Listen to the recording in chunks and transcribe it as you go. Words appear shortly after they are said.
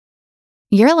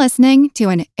You're listening to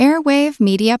an Airwave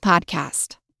Media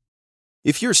Podcast.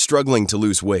 If you're struggling to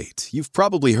lose weight, you've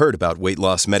probably heard about weight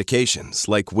loss medications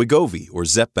like Wegovy or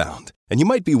Zepbound, and you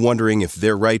might be wondering if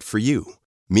they're right for you.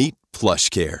 Meet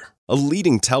PlushCare, a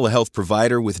leading telehealth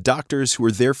provider with doctors who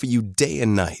are there for you day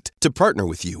and night to partner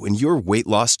with you in your weight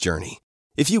loss journey.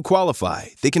 If you qualify,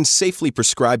 they can safely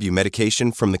prescribe you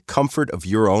medication from the comfort of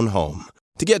your own home.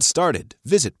 To get started,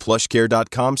 visit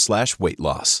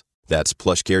plushcare.com/weight-loss. That's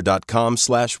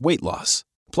plushcare.com/weight-loss.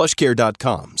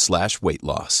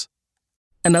 plushcare.com/weight-loss.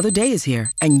 Another day is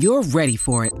here, and you're ready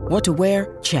for it. What to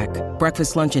wear? Check.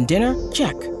 Breakfast, lunch, and dinner?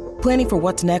 Check. Planning for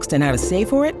what's next and how to save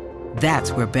for it?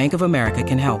 That's where Bank of America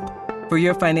can help. For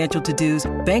your financial to-dos,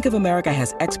 Bank of America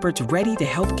has experts ready to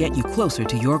help get you closer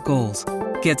to your goals.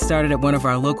 Get started at one of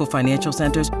our local financial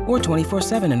centers or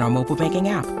 24/7 in our mobile banking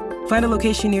app. Find a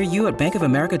location near you at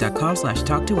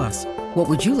bankofamerica.com/talktous. What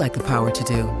would you like the power to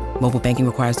do? Mobile banking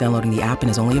requires downloading the app and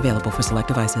is only available for select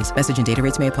devices. Message and data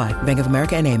rates may apply. Bank of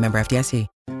America N.A., member FDIC.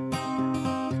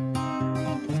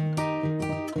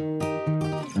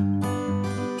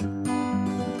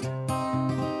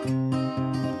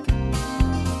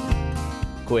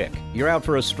 Quick, you're out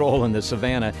for a stroll in the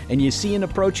savannah and you see an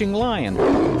approaching lion.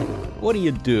 What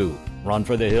do? Run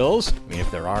for the hills, if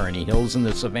there are any hills in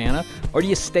the savannah, or do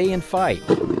you stay and fight?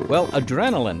 Well,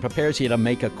 adrenaline prepares you to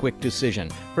make a quick decision.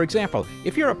 For example,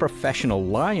 if you're a professional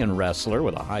lion wrestler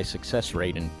with a high success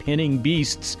rate in pinning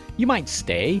beasts, you might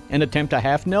stay and attempt a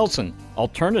half Nelson.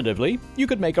 Alternatively, you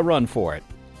could make a run for it.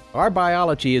 Our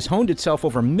biology has honed itself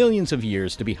over millions of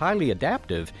years to be highly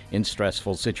adaptive in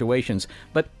stressful situations,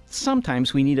 but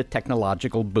sometimes we need a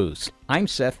technological boost. I'm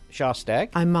Seth Shostak.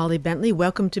 I'm Molly Bentley.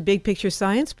 Welcome to Big Picture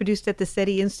Science, produced at the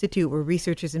SETI Institute, where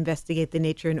researchers investigate the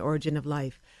nature and origin of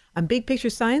life. On Big Picture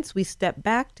Science, we step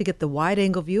back to get the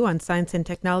wide-angle view on science and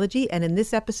technology, and in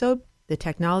this episode, the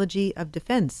technology of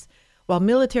defense. While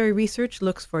military research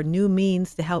looks for new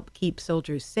means to help keep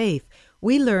soldiers safe,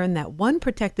 we learn that one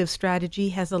protective strategy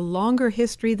has a longer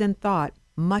history than thought,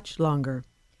 much longer.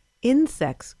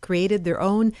 Insects created their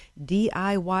own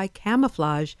DIY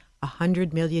camouflage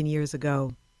 100 million years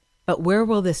ago. But where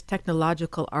will this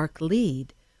technological arc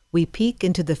lead? We peek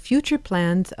into the future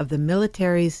plans of the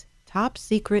military's top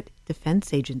secret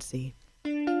defense agency.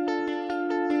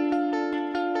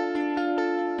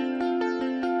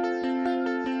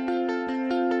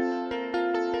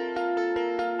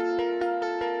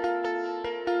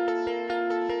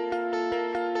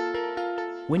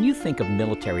 When you think of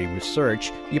military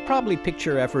research, you probably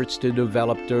picture efforts to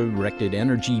develop directed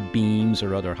energy beams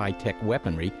or other high-tech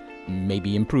weaponry,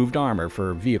 maybe improved armor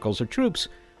for vehicles or troops.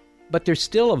 But there's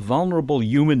still a vulnerable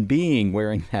human being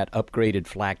wearing that upgraded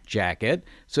flak jacket,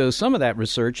 so some of that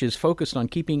research is focused on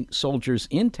keeping soldiers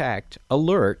intact,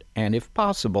 alert, and, if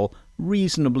possible,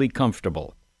 reasonably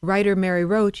comfortable. Writer Mary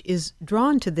Roach is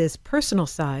drawn to this personal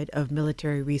side of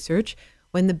military research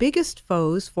when the biggest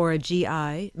foes for a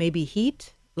GI may be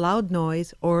heat, loud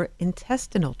noise, or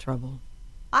intestinal trouble.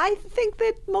 I think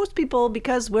that most people,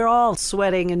 because we're all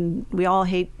sweating and we all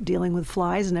hate dealing with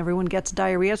flies and everyone gets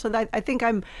diarrhea, so I think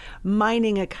I'm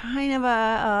mining a kind of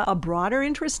a broader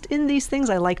interest in these things.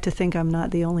 I like to think I'm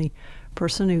not the only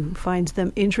person who finds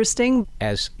them interesting.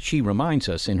 As she reminds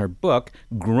us in her book,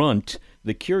 Grunt,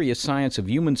 The Curious Science of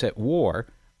Humans at War,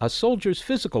 a soldier's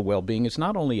physical well-being is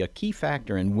not only a key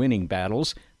factor in winning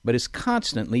battles, but is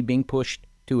constantly being pushed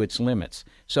to its limits.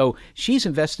 So she's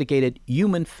investigated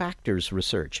human factors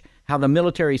research, how the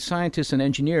military scientists and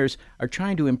engineers are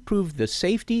trying to improve the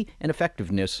safety and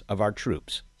effectiveness of our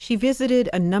troops. She visited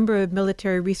a number of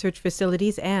military research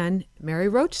facilities and, Mary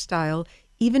Roach style,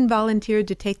 even volunteered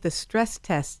to take the stress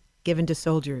tests given to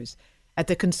soldiers. At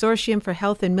the Consortium for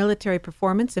Health and Military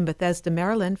Performance in Bethesda,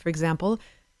 Maryland, for example,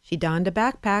 she donned a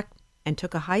backpack and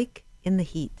took a hike in the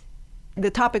heat. The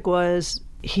topic was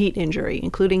heat injury,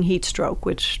 including heat stroke,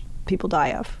 which people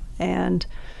die of. And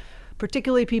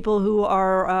particularly people who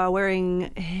are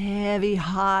wearing heavy,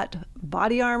 hot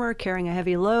body armor, carrying a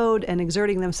heavy load, and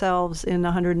exerting themselves in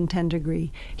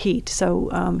 110-degree heat.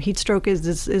 So heat stroke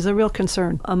is a real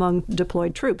concern among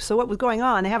deployed troops. So what was going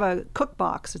on, they have a cook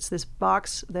box. It's this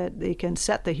box that they can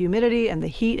set the humidity and the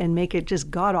heat and make it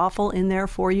just god-awful in there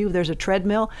for you. There's a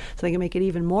treadmill, so they can make it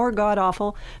even more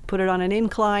god-awful, put it on an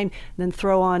incline, then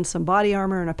throw on some body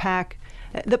armor and a pack.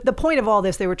 The point of all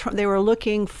this, they were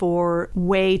looking for a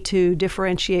way to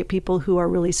differentiate people who are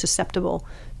really susceptible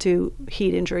to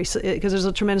heat injury, because there's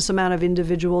a tremendous amount of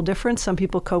individual difference. Some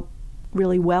people cope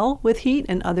really well with heat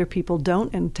and other people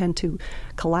don't and tend to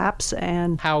collapse.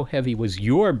 And how heavy was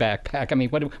your backpack? I mean,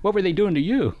 what were they doing to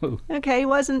you? Okay,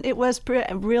 it was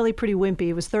really pretty wimpy.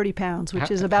 It was 30 pounds,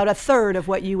 which is about a third of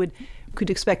what you would could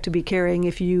expect to be carrying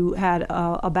if you had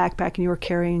a backpack and you were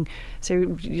carrying, say,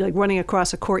 like running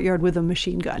across a courtyard with a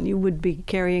machine gun. You would be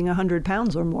carrying 100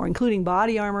 pounds or more, including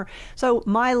body armor. So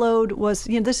my load was,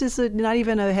 this is not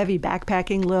even a heavy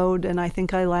backpacking load, and I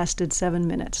think I lasted 7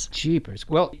 minutes. Jeepers.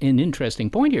 Well, an interesting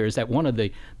point here is that one of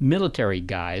the military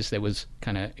guys that was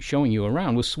kind of showing you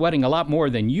around was sweating a lot more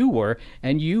than you were,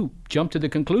 and you jumped to the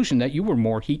conclusion that you were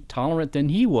more heat tolerant than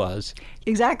he was.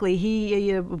 Exactly.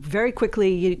 He very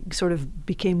quickly sort of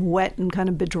became wet and kind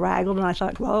of bedraggled, and I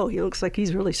thought, whoa, he looks like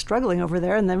he's really struggling over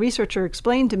there. And the researcher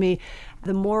explained to me,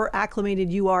 the more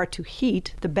acclimated you are to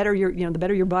heat, the better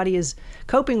your body is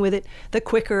coping with it, the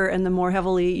quicker and the more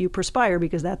heavily you perspire,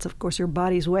 because that's, of course, your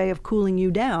body's way of cooling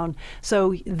you down.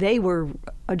 So they were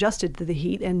adjusted to the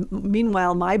heat, and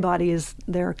meanwhile, my body is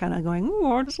there kind of going,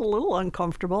 oh, just a little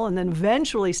uncomfortable, and then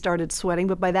eventually started sweating.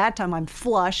 But by that time, I'm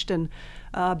flushed and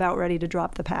about ready to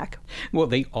drop the pack. Well,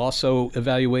 they also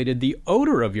evaluated the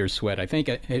odor of your sweat. I think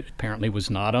it apparently was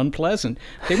not unpleasant.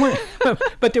 They weren't,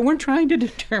 but they weren't trying to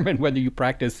determine whether you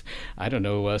practiced,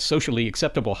 socially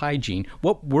acceptable hygiene.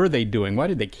 What were they doing? Why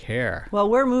did they care? Well,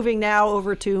 we're moving now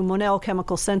over to Monell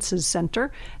Chemical Senses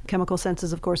Center. Chemical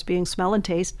senses, of course, being smell and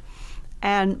taste.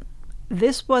 And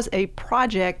this was a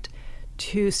project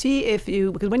to see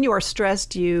because when you are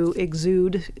stressed, you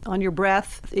exude on your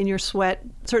breath, in your sweat,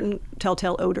 certain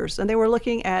telltale odors. And they were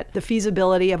looking at the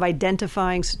feasibility of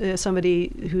identifying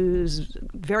somebody who's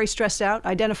very stressed out,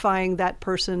 identifying that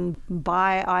person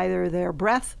by either their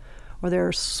breath or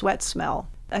their sweat smell.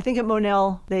 I think at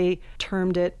Monell, they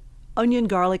termed it onion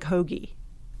garlic hoagie.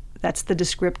 That's the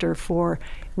descriptor for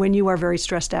when you are very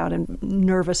stressed out and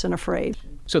nervous and afraid.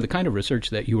 So the kind of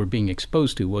research that you were being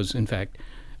exposed to was, in fact,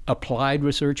 applied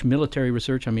research, military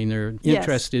research. I mean, their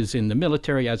interest is in the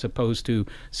military as opposed to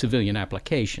civilian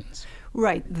applications.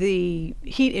 Right. The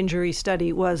heat injury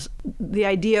study the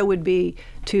idea would be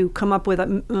to come up with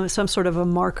some sort of a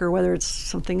marker, whether it's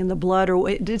something in the blood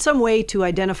or some way to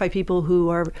identify people who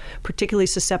are particularly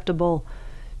susceptible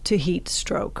to heat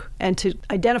stroke, and to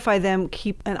identify them,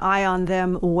 keep an eye on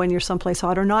them when you're someplace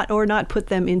hot, or not put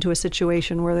them into a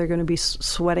situation where they're going to be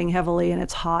sweating heavily and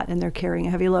it's hot and they're carrying a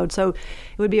heavy load. So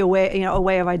it would be a way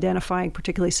of identifying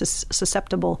particularly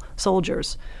susceptible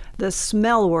soldiers. The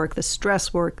smell work, the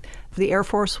stress work, the Air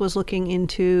Force was looking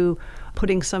into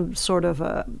putting some sort of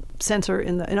a sensor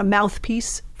in a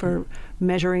mouthpiece for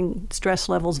measuring stress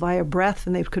levels via breath,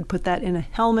 and they could put that in a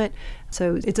helmet.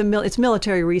 So it's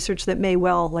military research that may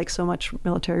well, like so much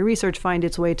military research, find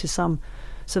its way to some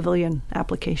civilian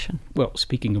application. Well,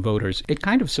 speaking of odors, it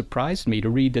kind of surprised me to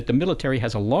read that the military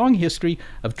has a long history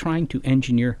of trying to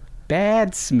engineer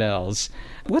bad smells.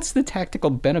 What's the tactical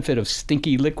benefit of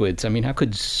stinky liquids? I mean, how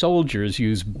could soldiers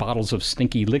use bottles of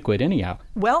stinky liquid anyhow?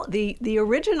 Well, the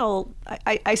original,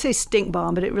 I say stink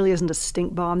bomb, but it really isn't a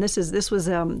stink bomb. This was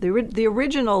the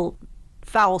original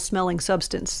foul-smelling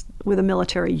substance with a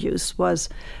military use was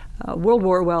World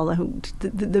War. Well,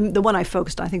 the one I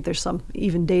focused on, I think there's some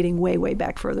even dating way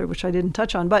back further, which I didn't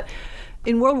touch on. But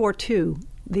in World War II,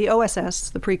 the OSS,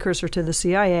 the precursor to the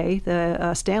CIA,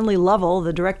 Stanley Lovell,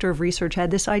 the director of research,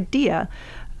 had this idea.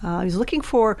 He was looking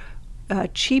for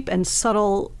cheap and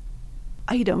subtle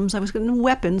items. I was going to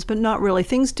weapons, but not really.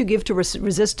 Things to give to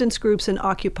resistance groups in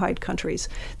occupied countries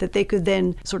that they could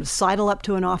then sort of sidle up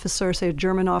to an officer, say a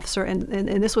German officer, and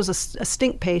this was a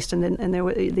stink paste, and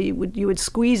you would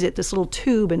squeeze it, this little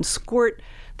tube, and squirt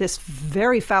this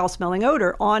very foul-smelling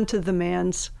odor onto the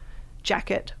man's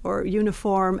jacket or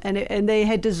uniform, and they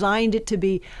had designed it to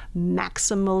be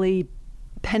maximally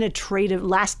penetrative,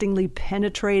 lastingly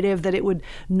penetrative, that it would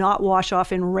not wash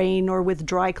off in rain or with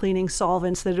dry cleaning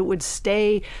solvents, that it would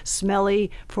stay smelly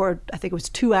for, I think it was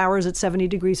 2 hours at 70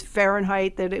 degrees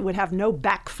Fahrenheit, that it would have no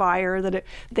backfire,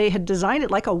 they had designed it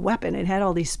like a weapon. It had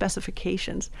all these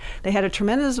specifications. They had a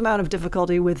tremendous amount of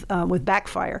difficulty with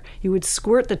backfire. You would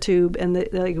squirt the tube and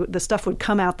the stuff would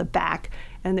come out the back,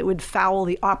 and it would foul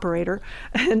the operator.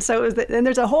 And so and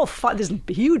there's this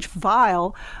huge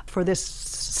file for this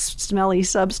smelly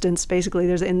substance. Basically,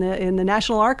 there's in the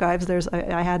National Archives,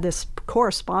 I had this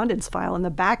correspondence file in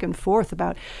the back and forth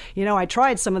about, I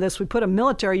tried some of this. We put a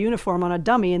military uniform on a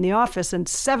dummy in the office, and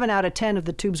 7 out of 10 of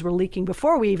the tubes were leaking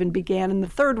before we even began, and the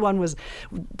third one was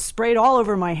sprayed all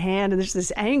over my hand, and there's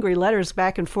this angry letters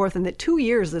back and forth. And that 2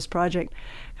 years this project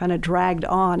kind of dragged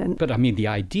on. But I mean, the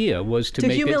idea was to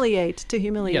humiliate.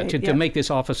 To make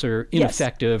this officer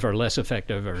ineffective or less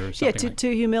effective or something.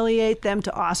 To humiliate them,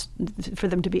 for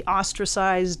them to be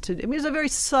ostracized. It was a very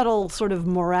subtle sort of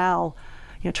morale,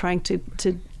 trying to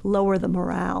lower the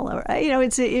morale.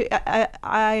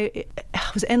 I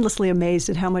was endlessly amazed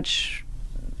at how much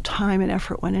time and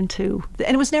effort went into,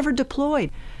 and it was never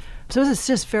deployed. So it's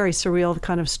just very surreal,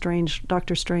 kind of strange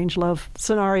Dr. Strangelove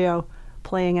scenario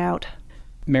playing out.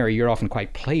 Mary, you're often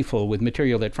quite playful with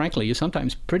material that, frankly, is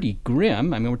sometimes pretty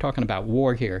grim. I mean, we're talking about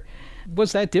war here.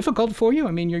 Was that difficult for you?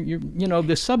 I mean,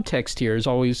 the subtext here is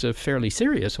always a fairly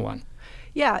serious one.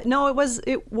 Yeah, no, it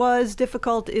was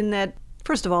difficult in that,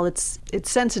 first of all, it's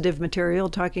sensitive material,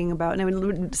 talking about, and I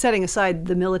mean, setting aside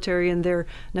the military and their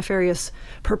nefarious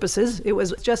purposes, it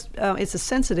was just, it's a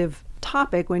sensitive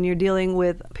topic when you're dealing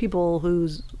with people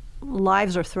whose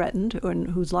lives are threatened and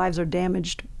whose lives are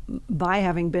damaged by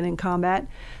having been in combat.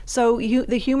 So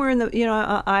the humor in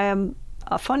the, I am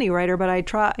a funny writer, but I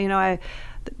try,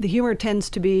 the humor tends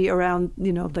to be around,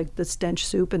 like the stench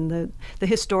soup and the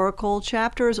historical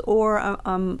chapters, or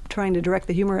I'm trying to direct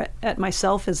the humor at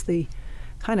myself as the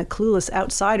kind of clueless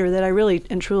outsider that I really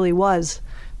and truly was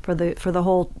for the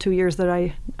whole 2 years that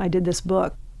I did this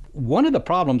book. One of the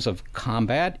problems of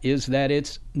combat is that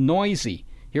it's noisy.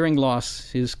 Hearing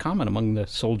loss is common among the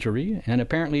soldiery, and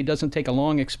apparently it doesn't take a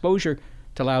long exposure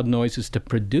to loud noises to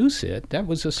produce it. That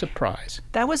was a surprise.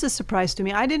 That was a surprise to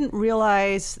me. I didn't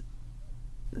realize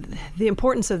the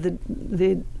importance of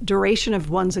the duration of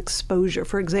one's exposure.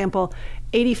 For example,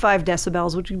 85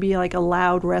 decibels, which would be like a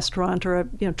loud restaurant or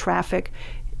traffic.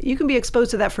 You can be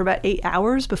exposed to that for about 8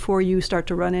 hours before you start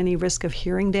to run any risk of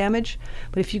hearing damage.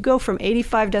 But if you go from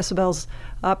 85 decibels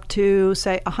up to,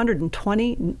 say,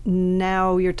 120,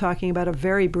 now you're talking about a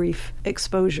very brief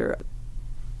exposure.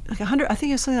 Like 100, I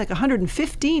think it's something like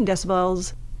 115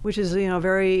 decibels, which is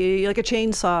very like a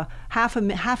chainsaw, half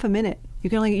a minute. You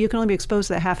can only be exposed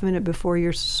to that half a minute before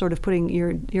you're sort of putting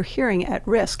your hearing at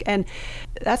risk, and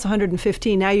that's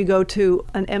 115. Now you go to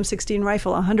an M16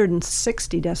 rifle,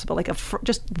 160 decibel,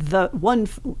 just the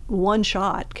one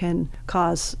shot can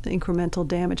cause incremental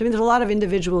damage. I mean, there's a lot of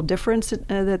individual difference.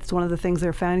 That's one of the things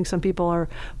they're finding. Some people are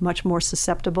much more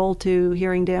susceptible to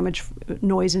hearing damage,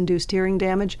 noise-induced hearing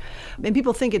damage, and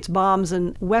people think it's bombs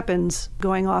and weapons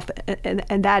going off,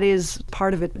 and that is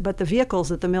part of it. But the vehicles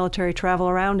that the military travel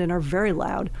around in are very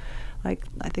loud. Like,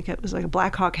 I think it was like a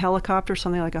Black Hawk helicopter,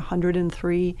 something like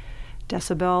 103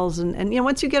 decibels. And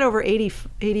once you get over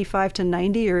 85 to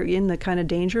 90, you're in the kind of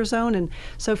danger zone. And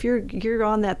so if you're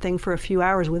on that thing for a few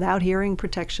hours without hearing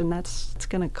protection, it's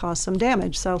going to cause some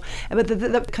damage. So, but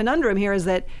the conundrum here is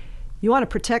that you want to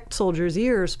protect soldiers'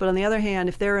 ears, but on the other hand,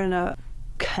 if they're in a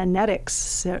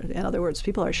kinetics, in other words,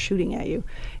 people are shooting at you,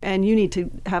 and you need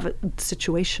to have a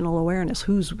situational awareness.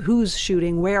 Who's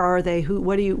shooting? Where are they?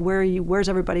 Where are you? Where's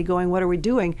everybody going? What are we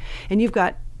doing? And you've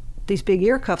got these big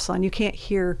ear cuffs on. You can't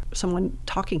hear someone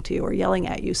talking to you or yelling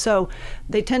at you. So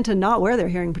they tend to not wear their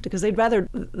hearing because they'd rather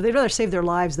save their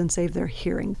lives than save their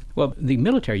hearing. Well, the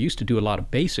military used to do a lot of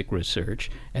basic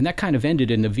research, and that kind of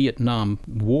ended in the Vietnam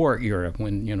War era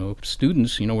when,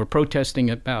 students, were protesting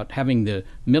about having the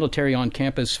military on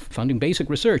campus funding basic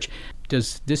research.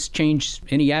 Does this change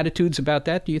any attitudes about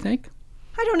that, do you think?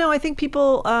 I don't know. I think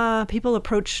people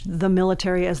approach the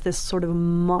military as this sort of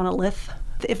monolith.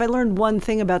 If I learned one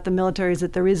thing about the military is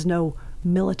that there is no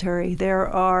military.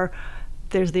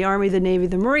 There's the Army, the Navy,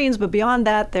 the Marines, but beyond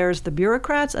that, there's the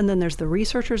bureaucrats, and then there's the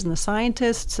researchers and the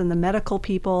scientists and the medical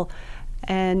people.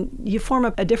 And you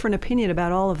form a different opinion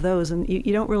about all of those, and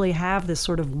you don't really have this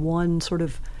sort of one sort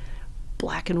of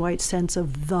black and white sense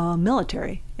of the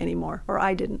military anymore, or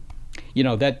I didn't.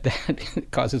 That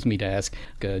causes me to ask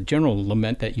a general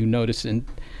lament that you notice, and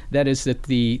that is that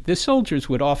the soldiers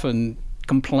would often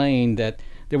complain that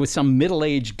there was some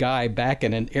middle-aged guy back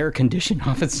in an air-conditioned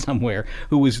office somewhere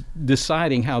who was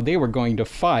deciding how they were going to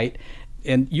fight,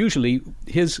 and usually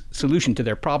his solution to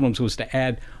their problems was to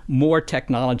add more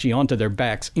technology onto their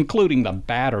backs, including the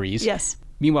batteries. Yes.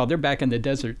 Meanwhile, they're back in the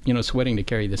desert, sweating to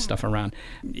carry this stuff around.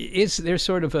 Is there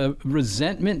sort of a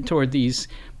resentment toward these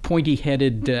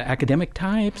pointy-headed academic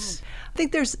types? I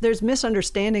think there's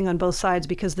misunderstanding on both sides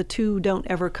because the two don't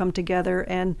ever come together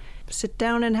and sit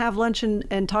down and have lunch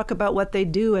and talk about what they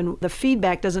do, and the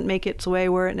feedback doesn't make its way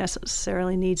where it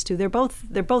necessarily needs to. They're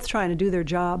both trying to do their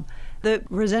job. The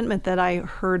resentment that I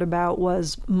heard about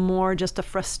was more just a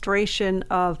frustration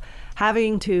of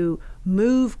having to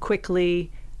move quickly,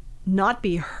 not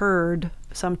be heard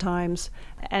sometimes,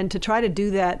 and to try to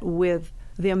do that with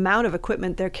the amount of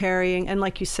equipment they're carrying, and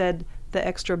like you said, the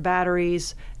extra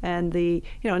batteries and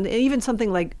and even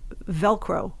something like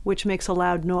Velcro, which makes a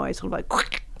loud noise,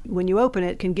 like when you open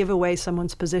it, can give away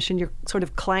someone's position. You're sort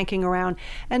of clanking around,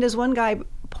 and as one guy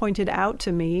pointed out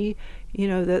to me,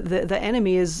 the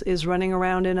enemy is running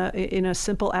around in a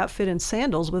simple outfit and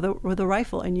sandals with a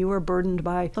rifle, and you are burdened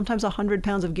by sometimes 100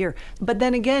 pounds of gear. But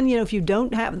then again, if you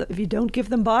don't give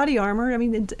them body armor, I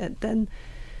mean, then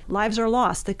lives are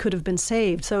lost that could have been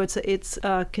saved. So it's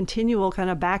a continual kind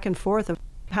of back and forth of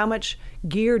how much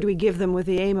gear do we give them with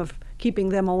the aim of keeping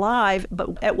them alive,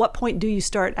 but at what point do you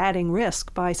start adding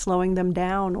risk by slowing them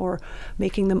down or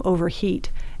making them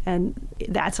overheat? And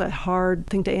that's a hard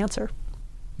thing to answer.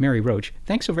 Mary Roach,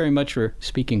 thanks so very much for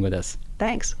speaking with us.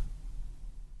 Thanks.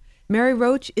 Mary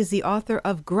Roach is the author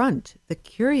of Grunt, The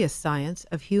Curious Science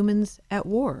of Humans at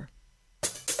War.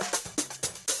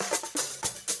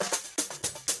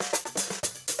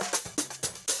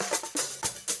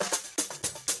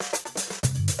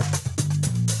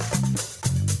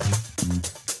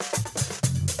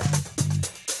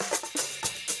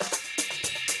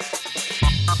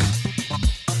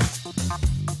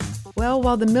 Well,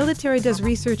 while the military does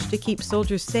research to keep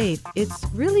soldiers safe, it's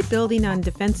really building on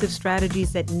defensive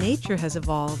strategies that nature has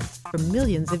evolved for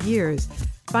millions of years.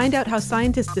 Find out how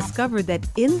scientists discovered that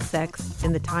insects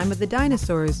in the time of the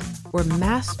dinosaurs were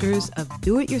masters of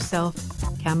do-it-yourself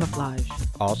camouflage.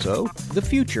 Also, the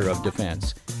future of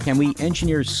defense. Can we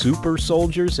engineer super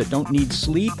soldiers that don't need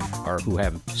sleep or who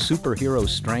have superhero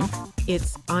strength?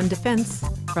 It's On Defense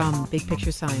from Big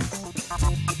Picture Science.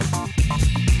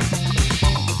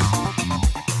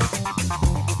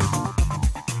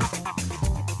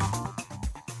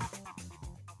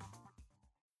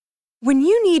 When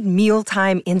you need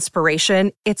mealtime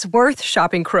inspiration, it's worth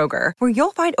shopping Kroger, where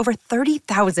you'll find over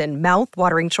 30,000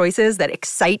 mouth-watering choices that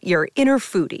excite your inner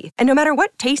foodie. And no matter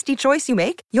what tasty choice you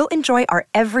make, you'll enjoy our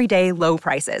everyday low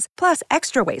prices, plus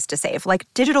extra ways to save, like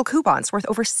digital coupons worth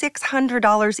over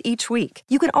 $600 each week.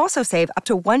 You can also save up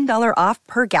to $1 off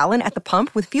per gallon at the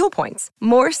pump with fuel points.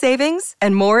 More savings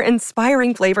and more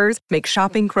inspiring flavors make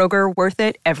shopping Kroger worth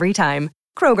it every time.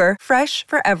 Kroger, fresh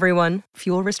for everyone.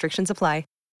 Fuel restrictions apply.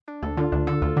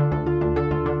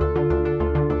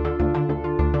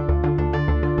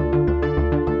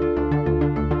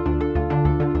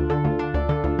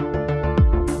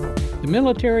 The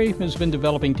military has been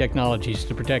developing technologies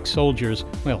to protect soldiers,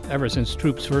 well, ever since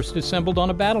troops first assembled on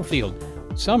a battlefield.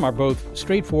 Some are both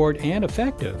straightforward and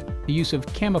effective. The use of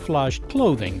camouflaged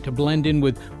clothing to blend in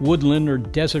with woodland or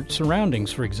desert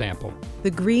surroundings, for example.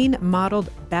 The green mottled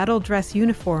battle dress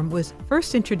uniform was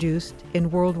first introduced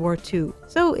in World War II,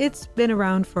 so it's been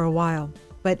around for a while.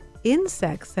 But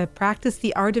insects have practiced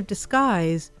the art of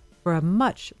disguise for a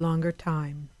much longer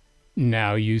time.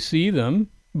 Now you see them,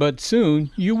 but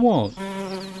soon you won't.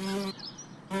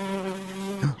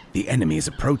 The enemy is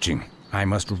approaching. I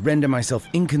must render myself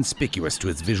inconspicuous to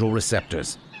its visual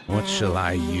receptors. What shall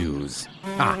I use?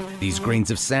 These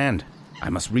grains of sand. I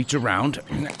must reach around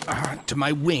to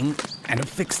my wing and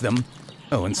affix them.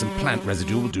 Oh, and some plant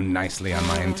residue will do nicely on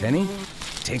my antennae.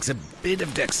 Takes a bit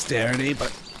of dexterity,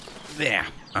 but there,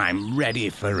 I'm ready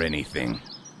for anything.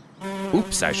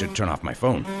 Oops, I should turn off my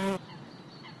phone.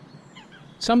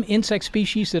 Some insect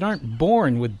species that aren't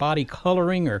born with body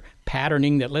coloring or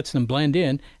patterning that lets them blend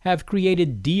in have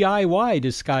created DIY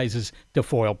disguises to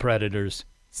foil predators.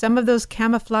 Some of those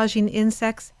camouflaging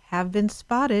insects have been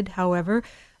spotted, however,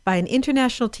 by an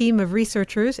international team of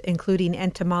researchers, including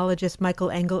entomologist Michael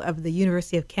Engel of the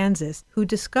University of Kansas, who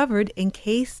discovered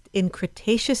encased in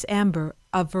Cretaceous amber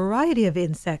a variety of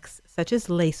insects, such as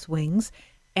lacewings,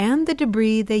 and the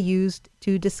debris they used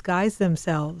to disguise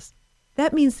themselves.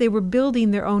 That means they were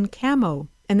building their own camo,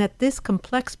 and that this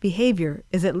complex behavior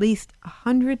is at least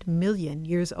 100 million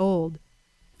years old.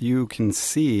 You can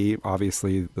see,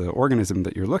 obviously, the organism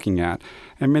that you're looking at,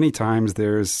 and many times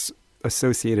there's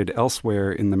associated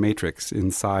elsewhere in the matrix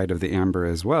inside of the amber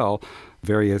as well,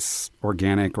 various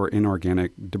organic or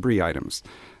inorganic debris items.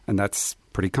 And that's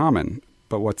pretty common.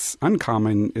 But what's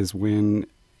uncommon is when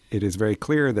it is very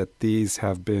clear that these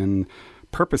have been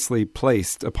purposely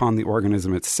placed upon the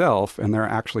organism itself, and there are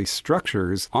actually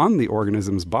structures on the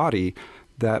organism's body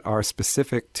that are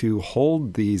specific to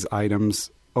hold these items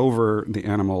over the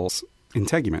animal's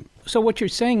integument. So what you're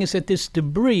saying is that this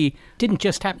debris didn't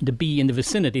just happen to be in the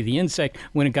vicinity of the insect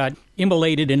when it got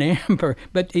immolated in amber,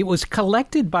 but it was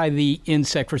collected by the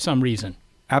insect for some reason.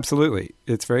 Absolutely.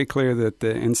 It's very clear that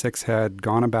the insects had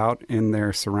gone about in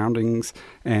their surroundings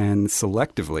and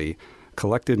selectively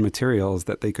collected materials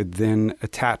that they could then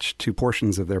attach to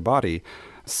portions of their body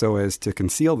so as to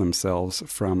conceal themselves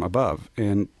from above.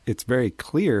 And it's very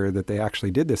clear that they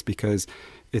actually did this because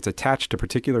it's attached to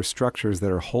particular structures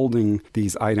that are holding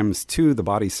these items to the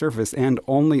body surface and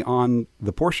only on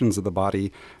the portions of the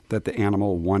body that the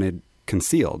animal wanted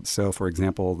concealed. So, for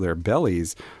example, their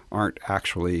bellies aren't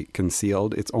actually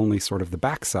concealed. It's only sort of the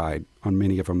backside on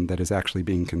many of them that is actually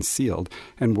being concealed,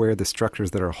 and where the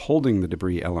structures that are holding the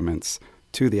debris elements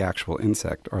to the actual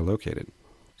insect are located.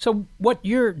 So what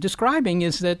you're describing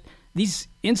is that these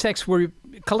insects were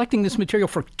collecting this material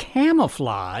for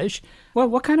camouflage. Well,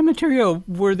 what kind of material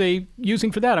were they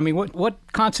using for that? I mean, what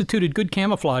constituted good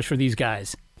camouflage for these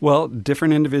guys? Well,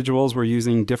 different individuals were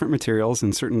using different materials,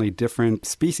 and certainly different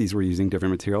species were using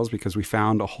different materials, because we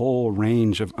found a whole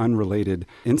range of unrelated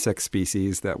insect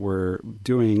species that were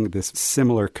doing this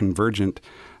similar convergent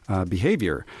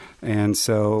behavior. And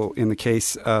so in the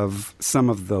case of some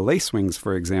of the lacewings,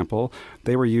 for example,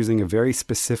 they were using a very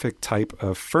specific type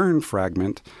of fern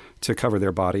fragment to cover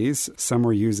their bodies. Some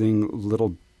were using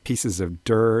little pieces of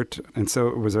dirt. And so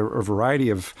it was a variety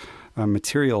of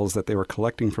materials that they were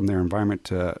collecting from their environment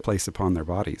to place upon their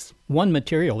bodies. One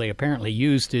material they apparently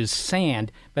used is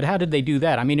sand, but how did they do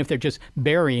that? I mean, if they're just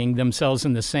burying themselves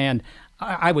in the sand,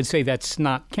 I would say that's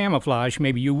not camouflage.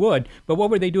 Maybe you would, but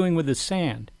what were they doing with the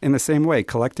sand? In the same way,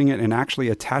 collecting it and actually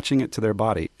attaching it to their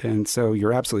body. And so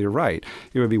you're absolutely right.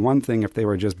 It would be one thing if they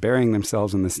were just burying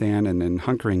themselves in the sand and then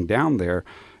hunkering down there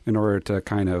in order to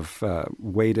kind of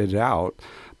wait it out.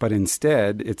 But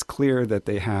instead, it's clear that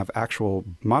they have actual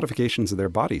modifications of their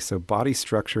body, so body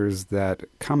structures that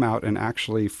come out and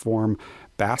actually form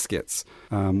baskets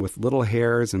with little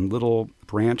hairs and little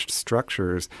branched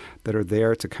structures that are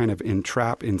there to kind of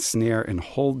entrap, ensnare, and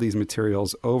hold these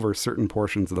materials over certain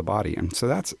portions of the body. And so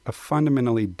that's a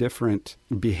fundamentally different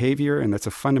behavior, and that's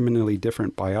a fundamentally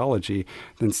different biology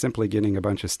than simply getting a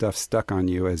bunch of stuff stuck on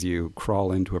you as you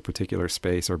crawl into a particular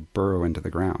space or burrow into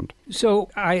the ground. So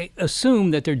I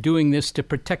assume that they're doing this to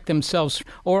protect themselves,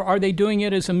 or are they doing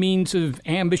it as a means of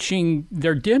ambushing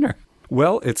their dinner?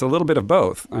 Well, it's a little bit of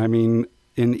both. I mean,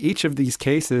 in each of these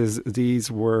cases,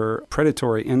 these were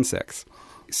predatory insects.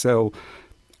 So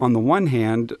on the one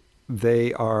hand,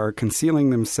 they are concealing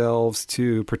themselves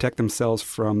to protect themselves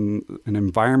from an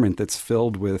environment that's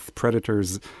filled with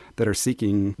predators that are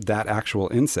seeking that actual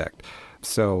insect.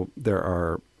 So there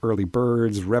are early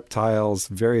birds, reptiles,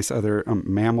 various other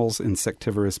mammals,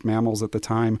 insectivorous mammals at the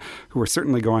time, who were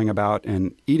certainly going about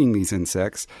and eating these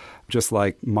insects, just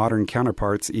like modern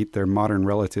counterparts eat their modern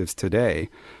relatives today.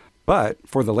 But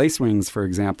for the lacewings, for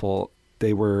example,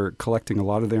 they were collecting a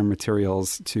lot of their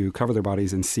materials to cover their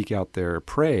bodies and seek out their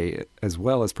prey as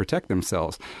well as protect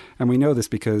themselves. And we know this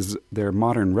because their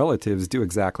modern relatives do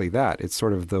exactly that. It's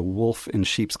sort of the wolf in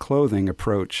sheep's clothing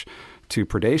approach to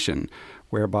predation,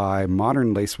 whereby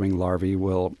modern lacewing larvae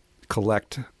will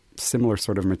collect similar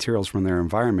sort of materials from their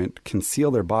environment, conceal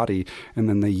their body, and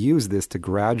then they use this to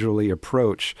gradually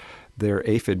approach their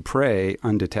aphid prey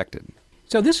undetected.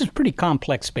 So this is pretty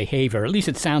complex behavior. At least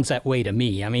it sounds that way to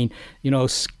me. I mean,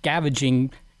 scavenging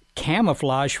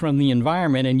camouflage from the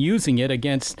environment and using it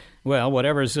against, well,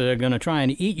 whatever's going to try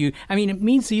and eat you. I mean, it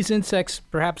means these insects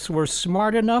perhaps were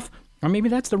smart enough, or maybe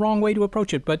that's the wrong way to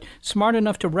approach it, but smart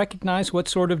enough to recognize what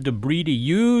sort of debris to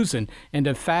use and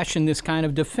to fashion this kind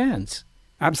of defense.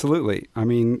 Absolutely. I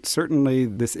mean, certainly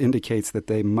this indicates that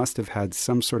they must have had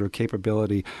some sort of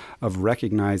capability of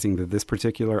recognizing that this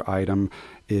particular item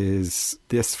is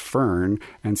this fern,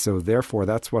 and so therefore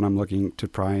that's what I'm looking to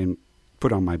try and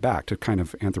put on my back, to kind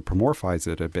of anthropomorphize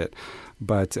it a bit.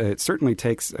 But it certainly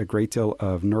takes a great deal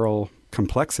of neural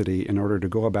complexity in order to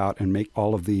go about and make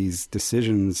all of these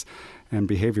decisions and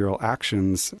behavioral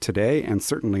actions today, and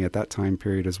certainly at that time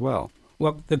period as well.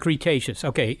 Well, the Cretaceous.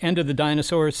 Okay, end of the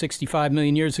dinosaurs, 65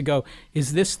 million years ago.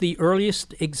 Is this the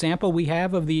earliest example we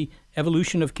have of the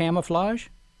evolution of camouflage?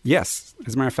 Yes.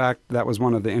 As a matter of fact, that was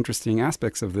one of the interesting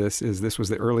aspects of this, is this was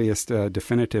the earliest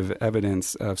definitive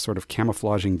evidence of sort of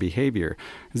camouflaging behavior.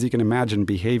 As you can imagine,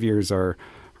 behaviors or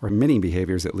many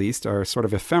behaviors at least, are sort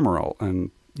of ephemeral.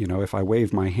 And, if I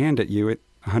wave my hand at you,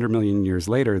 100 million years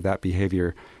later, that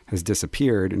behavior has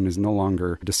disappeared and is no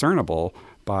longer discernible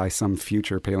by some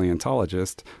future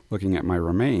paleontologist looking at my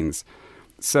remains.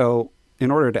 So in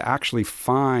order to actually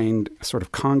find sort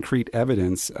of concrete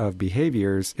evidence of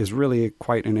behaviors is really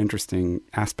quite an interesting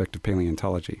aspect of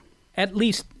paleontology. At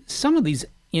least some of these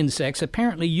insects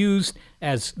apparently used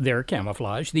as their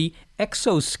camouflage the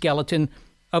exoskeleton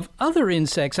of other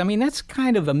insects. I mean, that's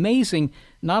kind of amazing,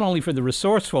 not only for the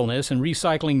resourcefulness and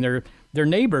recycling their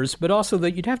neighbors, but also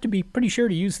that you'd have to be pretty sure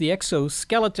to use the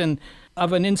exoskeleton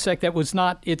of an insect that was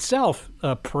not itself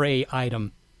a prey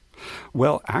item.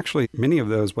 Well, actually, many of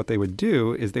those, what they would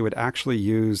do is they would actually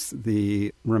use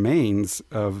the remains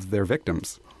of their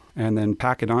victims and then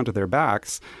pack it onto their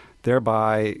backs,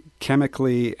 thereby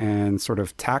chemically and sort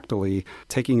of tactily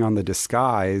taking on the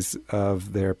disguise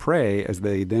of their prey as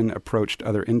they then approached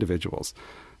other individuals.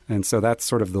 And so that's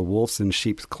sort of the wolves in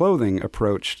sheep's clothing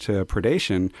approach to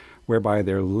predation, whereby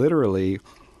they're literally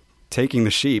taking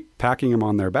the sheep, packing them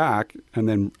on their back, and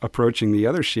then approaching the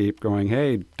other sheep going,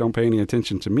 hey, don't pay any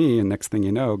attention to me, and next thing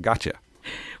you know, gotcha.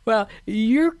 Well,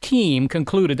 your team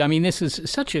concluded, I mean, this is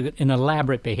such an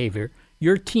elaborate behavior.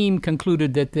 Your team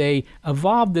concluded that they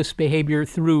evolved this behavior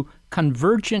through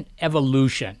convergent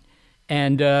evolution.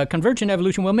 And convergent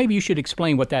evolution, well, maybe you should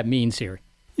explain what that means here.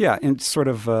 Yeah, in sort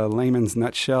of a layman's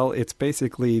nutshell, it's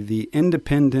basically the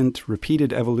independent,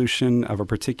 repeated evolution of a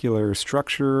particular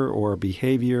structure or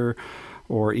behavior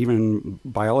or even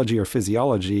biology or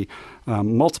physiology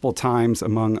multiple times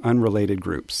among unrelated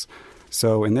groups.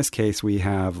 So in this case, we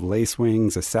have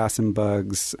lacewings, assassin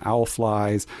bugs, owl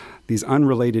flies, these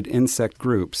unrelated insect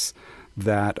groups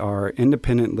that are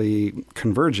independently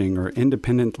converging or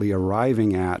independently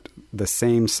arriving at the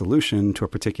same solution to a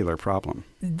particular problem.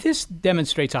 This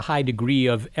demonstrates a high degree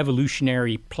of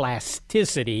evolutionary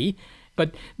plasticity,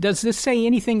 but does this say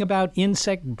anything about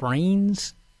insect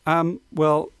brains?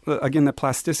 Again, the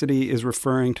plasticity is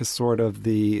referring to sort of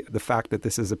the fact that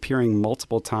this is appearing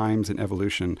multiple times in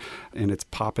evolution, and it's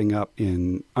popping up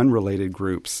in unrelated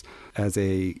groups as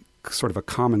a sort of a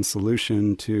common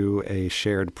solution to a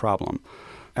shared problem.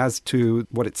 As to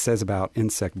what it says about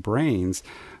insect brains,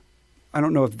 I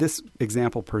don't know if this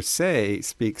example per se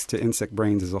speaks to insect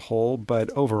brains as a whole,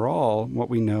 but overall, what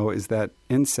we know is that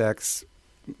insects,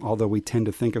 although we tend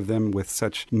to think of them with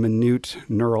such minute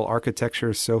neural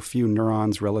architecture, so few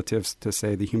neurons relative to,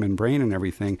 say, the human brain and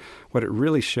everything, what it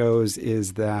really shows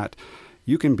is that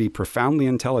you can be profoundly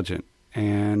intelligent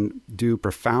and do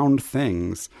profound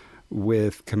things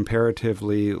with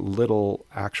comparatively little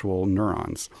actual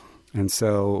neurons. And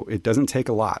so it doesn't take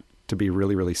a lot to be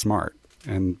really, really smart.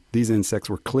 And these insects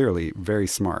were clearly very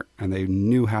smart, and they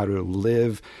knew how to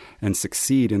live and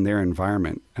succeed in their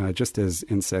environment, just as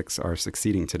insects are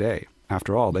succeeding today.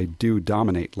 After all, they do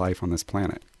dominate life on this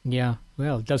planet. Yeah,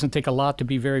 well, it doesn't take a lot to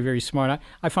be very, very smart.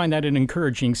 I find that an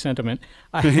encouraging sentiment.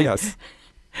 Yes.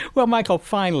 Well, Michael,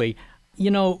 finally,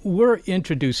 we're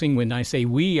introducing, when I say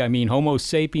we, I mean Homo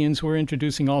sapiens, we're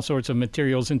introducing all sorts of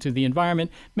materials into the environment,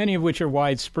 many of which are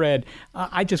widespread.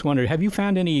 I just wondered, have you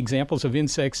found any examples of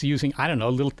insects using,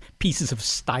 little pieces of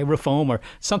styrofoam or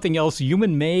something else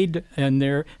human-made in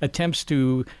their attempts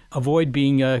to avoid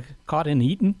being caught and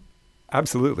eaten?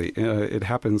 Absolutely. It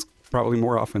happens probably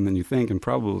more often than you think, and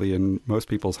probably in most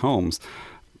people's homes.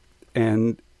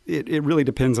 And it really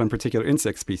depends on particular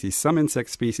insect species. Some insect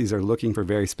species are looking for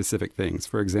very specific things.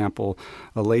 For example,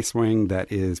 a lacewing that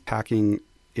is packing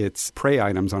its prey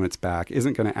items on its back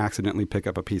isn't going to accidentally pick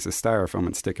up a piece of styrofoam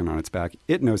and stick it on its back.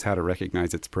 It knows how to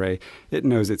recognize its prey. It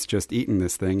knows it's just eaten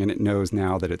this thing, and it knows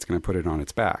now that it's going to put it on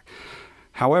its back.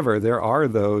 However, there are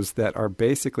those that are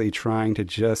basically trying to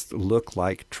just look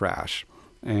like trash.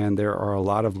 And there are a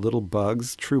lot of little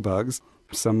bugs, true bugs.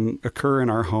 Some occur in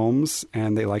our homes,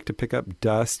 and they like to pick up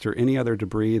dust or any other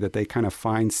debris that they kind of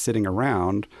find sitting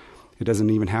around. It doesn't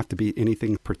even have to be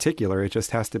anything particular. It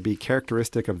just has to be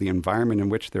characteristic of the environment in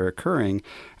which they're occurring.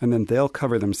 And then they'll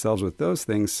cover themselves with those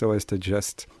things so as to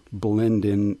just blend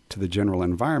into the general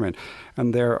environment.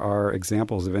 And there are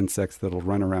examples of insects that'll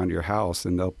run around your house,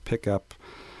 and they'll pick up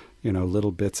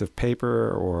little bits of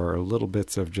paper or little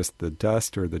bits of just the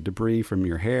dust or the debris from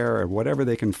your hair or whatever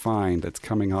they can find that's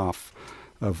coming off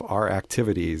of our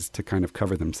activities to kind of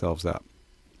cover themselves up.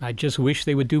 I just wish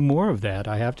they would do more of that,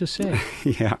 I have to say.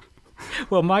 Yeah.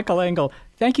 Well, Michael Engel,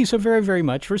 thank you so very, very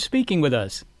much for speaking with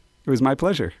us. It was my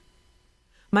pleasure.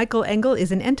 Michael Engel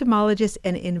is an entomologist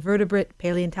and invertebrate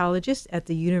paleontologist at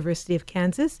the University of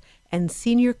Kansas and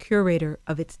senior curator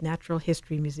of its Natural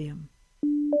History Museum.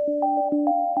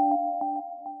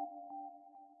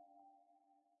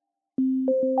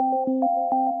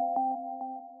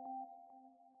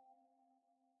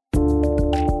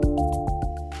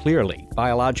 Clearly,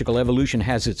 biological evolution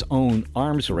has its own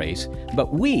arms race,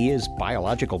 but we, as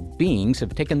biological beings,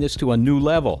 have taken this to a new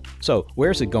level. So,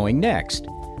 where's it going next?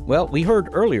 Well, we heard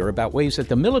earlier about ways that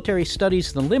the military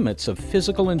studies the limits of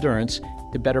physical endurance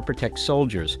to better protect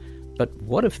soldiers. But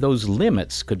what if those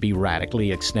limits could be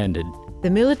radically extended?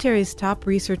 The military's top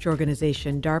research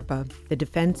organization, DARPA, the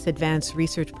Defense Advanced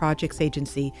Research Projects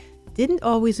Agency, didn't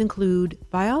always include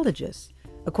biologists.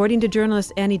 According to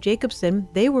journalist Annie Jacobsen,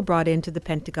 they were brought into the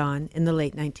Pentagon in the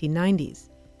late 1990s.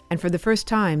 And for the first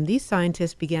time, these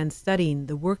scientists began studying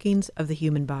the workings of the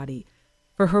human body.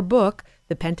 For her book,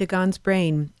 The Pentagon's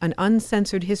Brain, An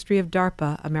Uncensored History of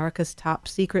DARPA, America's top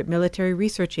secret military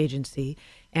research agency,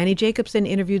 Annie Jacobsen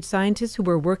interviewed scientists who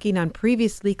were working on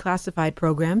previously classified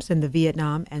programs in the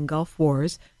Vietnam and Gulf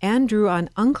Wars and drew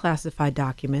on unclassified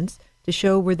documents to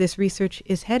show where this research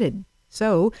is headed.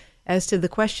 So, as to the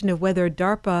question of whether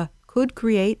DARPA could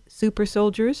create super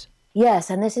soldiers? Yes,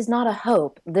 and this is not a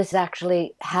hope. This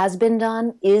actually has been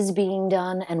done, is being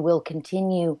done, and will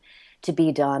continue to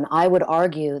be done. I would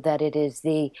argue that it is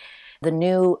the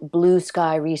new blue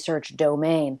sky research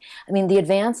domain. I mean, the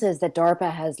advances that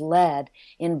DARPA has led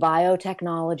in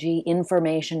biotechnology,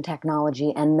 information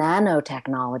technology, and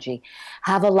nanotechnology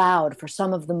have allowed for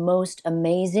some of the most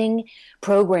amazing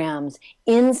programs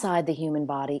inside the human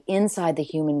body, inside the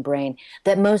human brain,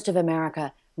 that most of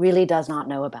America really does not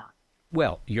know about.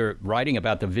 Well, you're writing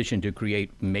about the vision to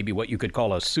create maybe what you could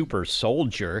call a super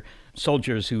soldier,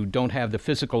 soldiers who don't have the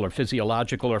physical or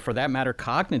physiological or, for that matter,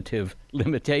 cognitive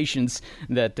limitations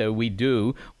that we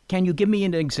do. Can you give me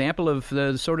an example of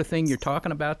the sort of thing you're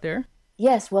talking about there?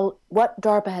 Yes, well, what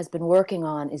DARPA has been working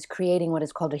on is creating what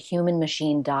is called a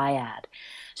human-machine dyad.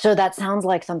 So that sounds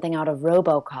like something out of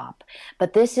RoboCop.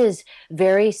 But this is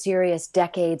very serious,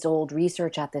 decades-old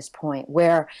research at this point,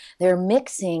 where they're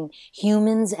mixing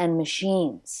humans and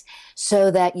machines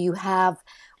so that you have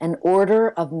an order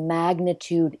of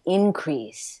magnitude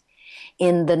increase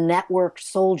in the networked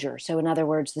soldier. So in other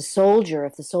words, the soldier,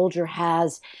 if the soldier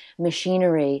has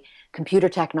machinery, computer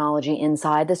technology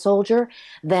inside the soldier,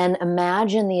 then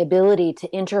imagine the ability to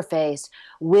interface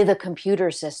with a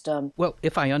computer system. Well,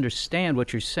 if I understand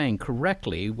what you're saying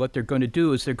correctly, what they're going to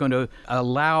do is they're going to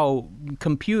allow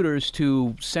computers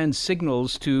to send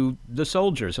signals to the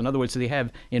soldiers. In other words, they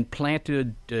have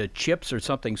implanted chips or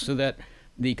something so that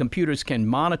the computers can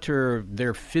monitor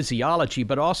their physiology,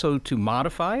 but also to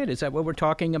modify it? Is that what we're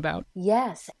talking about?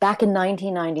 Yes. Back in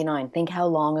 1999, think how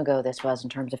long ago this was in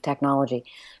terms of technology.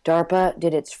 DARPA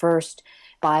did its first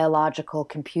biological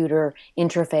computer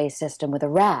interface system with a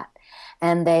rat.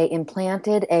 And they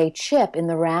implanted a chip in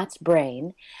the rat's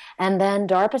brain. And then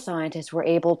DARPA scientists were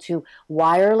able to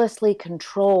wirelessly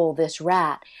control this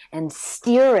rat and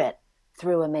steer it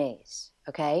through a maze.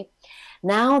 Okay?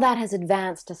 Now that has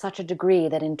advanced to such a degree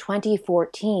that in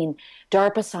 2014,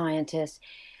 DARPA scientists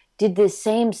did this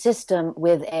same system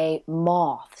with a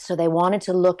moth. So they wanted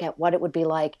to look at what it would be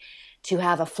like to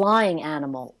have a flying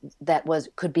animal that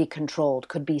could be controlled,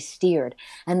 could be steered.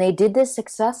 And they did this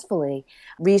successfully.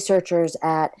 Researchers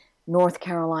at North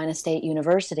Carolina State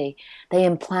University, they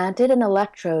implanted an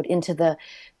electrode into the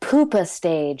pupa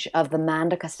stage of the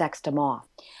Manduca sexta moth.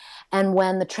 And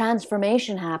when the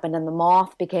transformation happened and the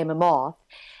moth became a moth,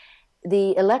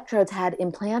 the electrodes had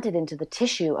implanted into the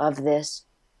tissue of this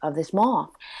moth.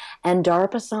 And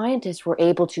DARPA scientists were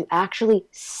able to actually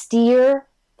steer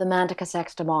the Manduca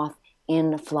sexta moth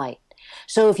in flight.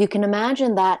 So if you can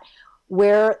imagine that,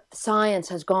 where science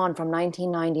has gone from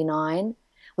 1999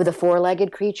 with a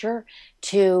four-legged creature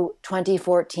to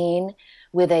 2014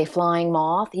 with a flying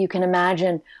moth, you can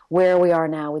imagine where we are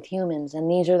now with humans.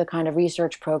 And these are the kind of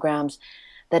research programs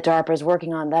that DARPA is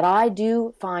working on that I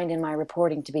do find in my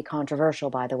reporting to be controversial,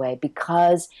 by the way,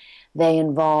 because they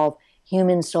involve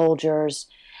human soldiers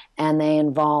and they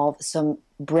involve some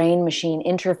brain-machine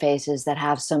interfaces that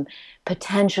have some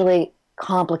potentially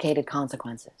complicated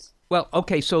consequences. Well,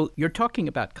 okay, so you're talking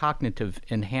about cognitive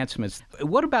enhancements.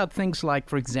 What about things like,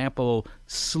 for example,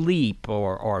 sleep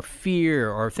or fear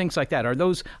or things like that? Are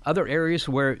those other areas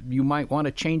where you might want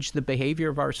to change the behavior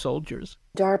of our soldiers?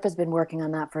 DARPA's been working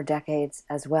on that for decades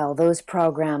as well. Those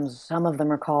programs, some of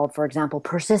them are called, for example,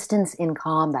 Persistence in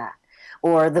Combat,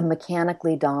 or the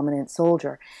mechanically dominant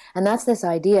soldier. And that's this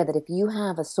idea that if you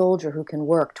have a soldier who can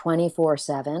work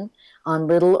 24/7 on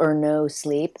little or no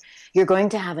sleep, you're going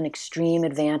to have an extreme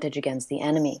advantage against the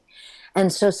enemy.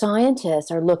 And so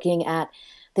scientists are looking at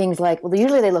things like, well,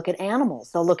 usually they look at animals.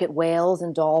 They'll look at whales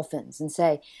and dolphins and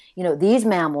say, these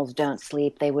mammals don't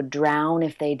sleep. They would drown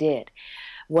if they did.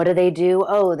 What do?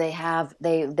 Oh,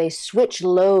 they switch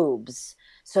lobes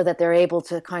so that they're able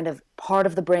to part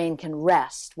of the brain can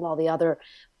rest while the other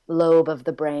lobe of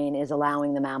the brain is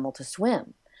allowing the mammal to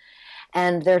swim.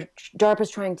 And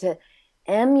DARPA's trying to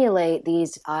emulate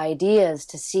these ideas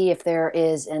to see if there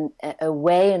is a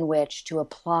way in which to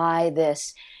apply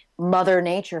this Mother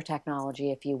Nature technology,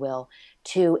 if you will,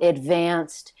 to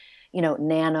advanced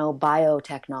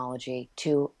nanobiotechnology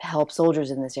to help soldiers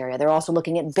in this area. They're also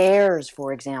looking at bears,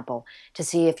 for example, to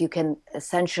see if you can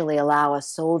essentially allow a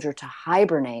soldier to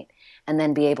hibernate and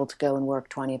then be able to go and work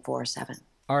 24/7.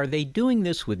 Are they doing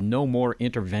this with no more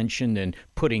intervention than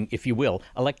putting, if you will,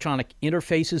 electronic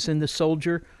interfaces in the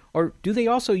soldier? Or do they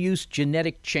also use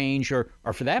genetic change or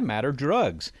for that matter,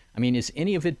 drugs? I mean, is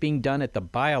any of it being done at the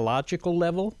biological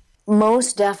level?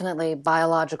 Most definitely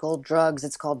biological drugs.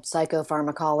 It's called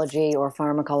psychopharmacology or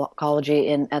pharmacology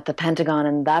at the Pentagon,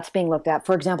 and that's being looked at.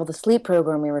 For example, the sleep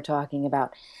program we were talking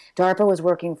about. DARPA was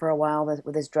working for a while with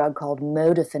this drug called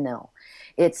modafinil.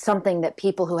 It's something that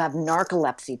people who have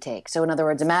narcolepsy take. So in other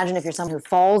words, imagine if you're someone who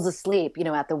falls asleep,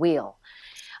 at the wheel.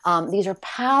 These are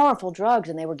powerful drugs,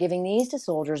 and they were giving these to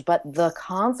soldiers, but the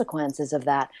consequences of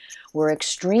that were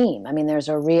extreme. I mean, there's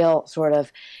a real sort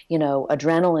of,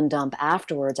 adrenaline dump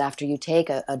afterwards after you take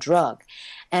a drug.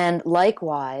 And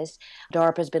likewise,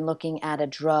 DARPA has been looking at a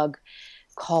drug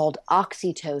called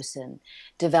oxytocin,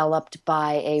 developed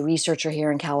by a researcher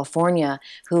here in California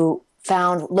who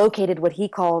located what he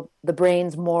called the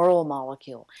brain's moral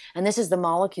molecule. And this is the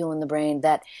molecule in the brain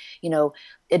that,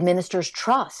 administers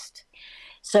trust.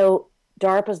 So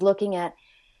DARPA is looking at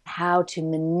how to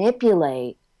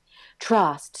manipulate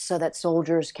trust so that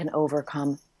soldiers can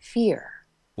overcome fear.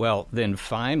 Well, then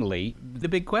finally, the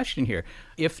big question here.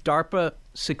 If DARPA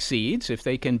succeeds, if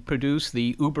they can produce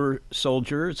the uber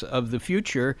soldiers of the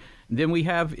future, then we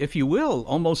have, if you will,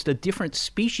 almost a different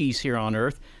species here on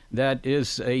Earth that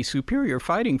is a superior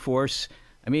fighting force.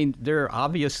 I mean, there are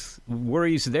obvious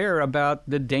worries there about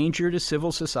the danger to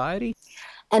civil society.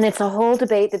 And it's a whole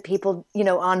debate that people,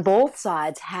 on both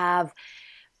sides have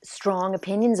strong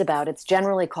opinions about. It's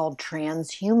generally called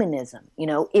transhumanism.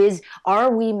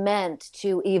 Are we meant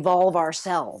to evolve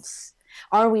ourselves?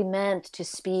 Are we meant to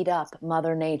speed up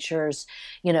Mother Nature's,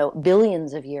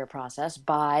 billions of year process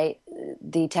by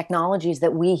the technologies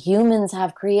that we humans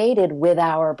have created with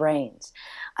our brains?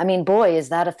 I mean, boy, is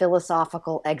that a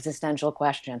philosophical, existential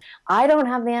question. I don't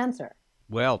have the answer.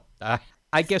 Well,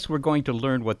 I guess we're going to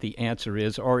learn what the answer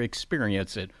is or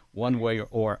experience it one way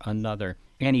or another.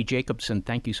 Annie Jacobsen,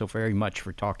 thank you so very much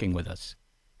for talking with us.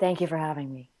 Thank you for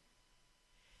having me.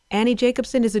 Annie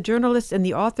Jacobsen is a journalist and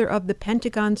the author of The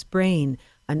Pentagon's Brain,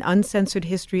 an uncensored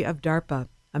history of DARPA,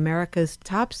 America's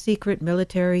top secret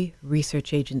military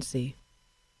research agency.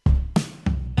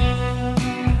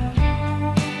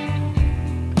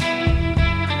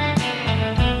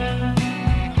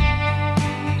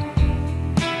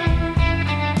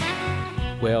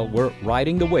 Well, we're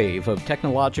riding the wave of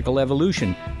technological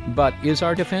evolution, but is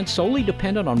our defense solely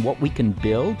dependent on what we can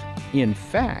build? In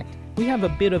fact, we have a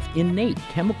bit of innate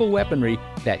chemical weaponry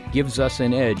that gives us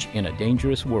an edge in a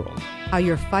dangerous world. How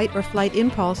your fight or flight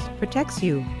impulse protects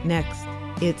you. Next,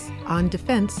 it's On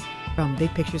Defense from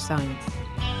Big Picture Science.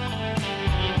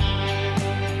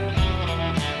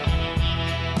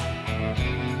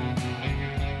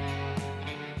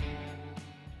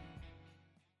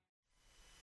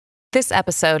 This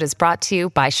episode is brought to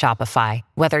you by Shopify.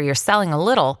 Whether you're selling a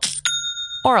little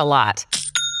or a lot,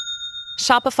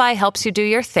 Shopify helps you do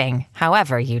your thing,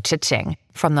 however you cha-ching.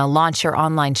 From the launch your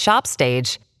online shop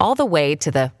stage, all the way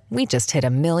to the we just hit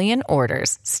 1 million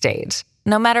orders stage.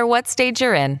 No matter what stage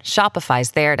you're in,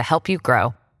 Shopify's there to help you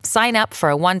grow. Sign up for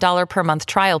a $1 per month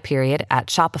trial period at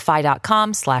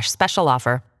shopify.com/special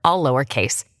offer, all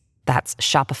lowercase. That's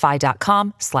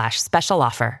shopify.com/special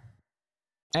offer.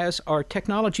 As our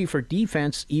technology for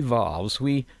defense evolves,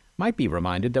 we might be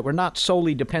reminded that we're not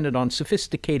solely dependent on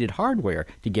sophisticated hardware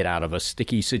to get out of a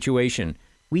sticky situation.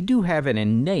 We do have an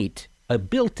innate, a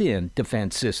built-in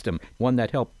defense system, one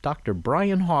that helped Dr.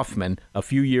 Brian Hoffman a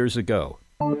few years ago.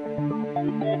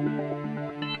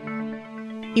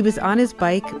 He was on his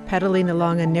bike pedaling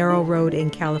along a narrow road in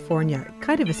California,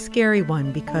 kind of a scary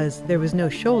one because there was no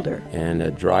shoulder. And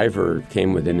a driver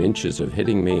came within inches of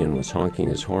hitting me and was honking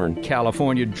his horn.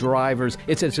 California drivers,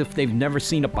 it's as if they've never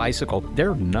seen a bicycle.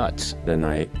 They're nuts. Then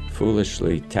I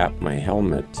foolishly tapped my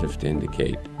helmet as if to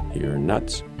indicate, "You're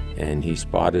nuts." And he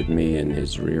spotted me in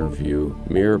his rear view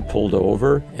mirror, pulled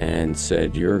over, and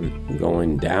said, "You're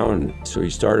going down." So he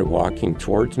started walking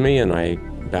towards me, and I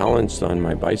balanced on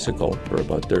my bicycle for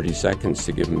about 30 seconds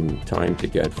to give him time to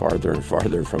get farther and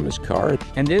farther from his car.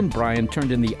 And then Brian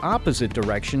turned in the opposite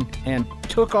direction and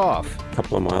took off. A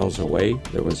couple of miles away,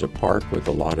 there was a park with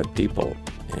a lot of people.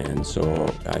 And so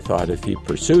I thought if he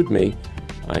pursued me,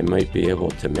 I might be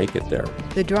able to make it there.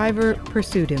 The driver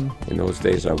pursued him. In those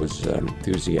days, I was an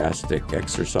enthusiastic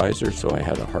exerciser, so I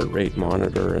had a heart rate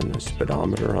monitor and a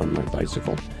speedometer on my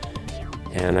bicycle.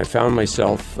 And I found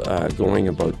myself going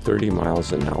about 30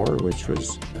 miles an hour, which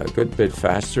was a good bit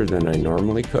faster than I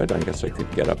normally could. I guess I could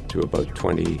get up to about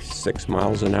 26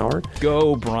 miles an hour.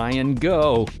 Go, Brian,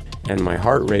 go. And my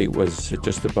heart rate was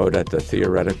just about at the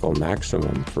theoretical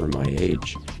maximum for my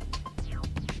age.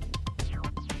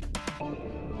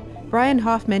 Brian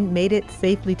Hoffman made it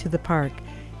safely to the park.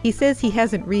 He says he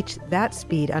hasn't reached that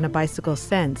speed on a bicycle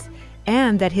since,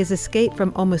 and that his escape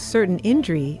from almost certain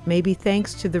injury may be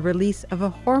thanks to the release of a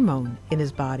hormone in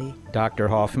his body. Dr.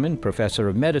 Hoffman, professor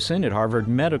of medicine at Harvard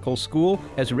Medical School,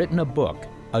 has written a book,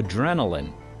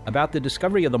 Adrenaline, about the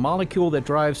discovery of the molecule that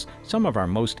drives some of our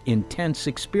most intense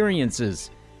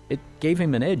experiences. It gave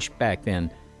him an edge back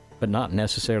then, but not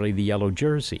necessarily the yellow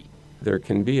jersey. There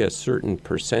can be a certain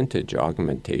percentage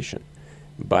augmentation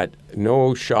But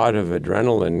no shot of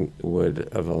adrenaline would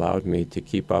have allowed me to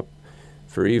keep up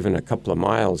for even a couple of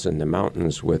miles in the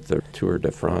mountains with the Tour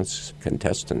de France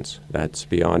contestants. That's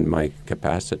beyond my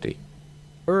capacity.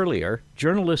 Earlier,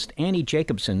 journalist Annie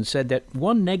Jacobson said that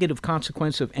one negative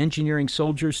consequence of engineering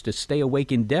soldiers to stay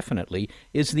awake indefinitely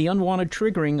is the unwanted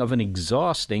triggering of an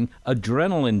exhausting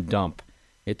adrenaline dump.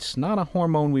 It's not a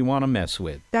hormone we want to mess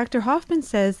with. Dr. Hoffman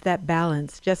says that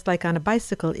balance, just like on a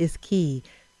bicycle, is key.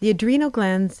 The adrenal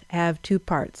glands have two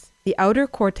parts. The outer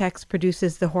cortex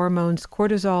produces the hormones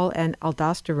cortisol and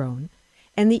aldosterone,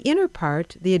 and the inner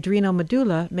part, the adrenal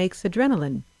medulla, makes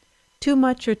adrenaline. Too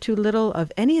much or too little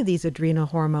of any of these adrenal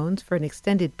hormones for an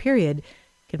extended period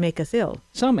can make us ill.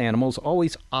 Some animals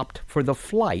always opt for the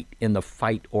flight in the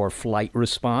fight or flight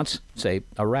response, say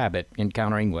a rabbit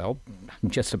encountering, well,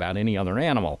 just about any other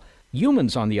animal.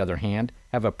 Humans, on the other hand,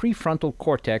 have a prefrontal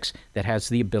cortex that has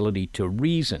the ability to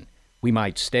reason. We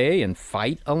might stay and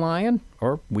fight a lion,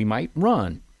 or we might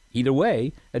run. Either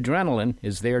way, adrenaline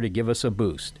is there to give us a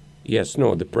boost. Yes,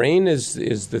 no, the brain is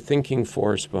the thinking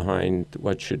force behind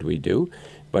what should we do,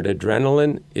 but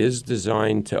adrenaline is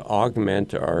designed to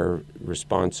augment our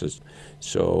responses.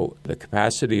 So the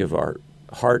capacity of our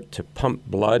heart to pump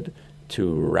blood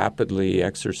to rapidly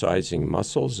exercising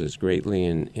muscles is greatly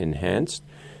enhanced.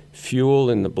 Fuel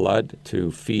in the blood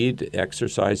to feed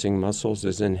exercising muscles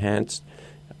is enhanced.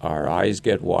 Our eyes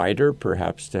get wider,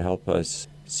 perhaps to help us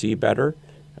see better.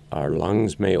 Our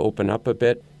lungs may open up a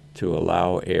bit to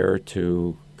allow air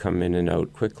to come in and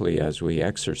out quickly as we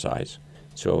exercise.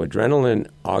 So adrenaline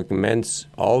augments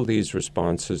all these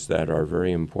responses that are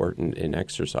very important in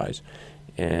exercise.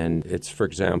 And it's, for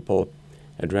example,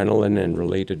 adrenaline and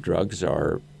related drugs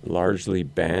are largely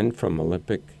banned from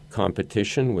Olympic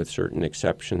competition, with certain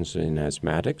exceptions in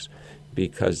asthmatics,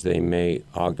 because they may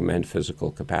augment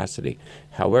physical capacity.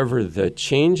 However, the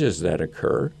changes that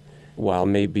occur, while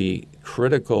may be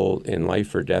critical in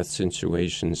life or death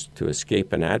situations to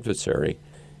escape an adversary,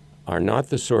 are not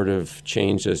the sort of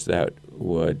changes that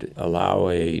would allow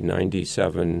a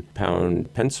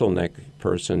 97-pound pencil-neck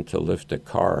person to lift a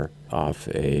car off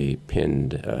a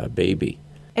pinned baby.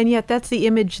 And yet that's the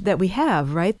image that we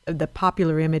have, right? The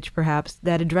popular image, perhaps,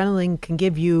 that adrenaline can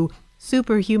give you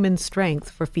superhuman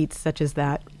strength for feats such as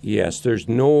that. Yes, there's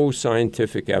no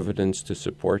scientific evidence to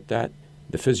support that.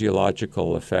 The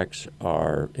physiological effects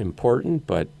are important,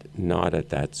 but not at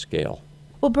that scale.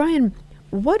 Well, Brian,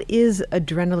 what is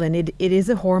adrenaline? It is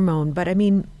a hormone, but I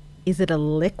mean, is it a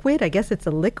liquid? I guess it's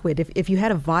a liquid. If you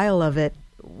had a vial of it,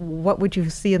 what would you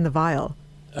see in the vial?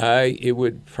 It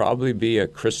would probably be a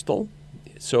crystal.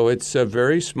 So it's a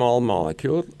very small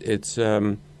molecule. It's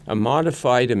a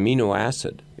modified amino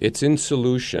acid. It's in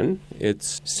solution.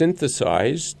 It's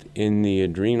synthesized in the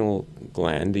adrenal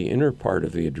gland, the inner part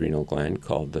of the adrenal gland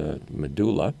called the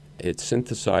medulla. It's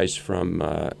synthesized from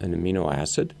an amino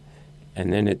acid,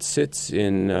 and then it sits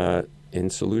in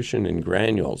solution in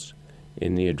granules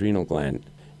in the adrenal gland,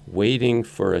 waiting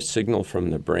for a signal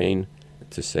from the brain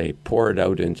to say, pour it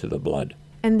out into the blood.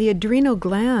 And the adrenal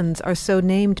glands are so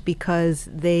named because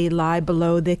they lie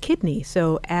below the kidney.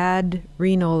 So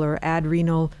adrenal or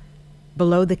adrenal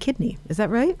below the kidney. Is that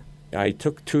right? I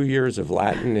took 2 years of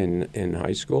Latin in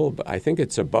high school, but I think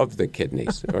it's above the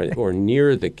kidneys or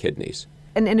near the kidneys.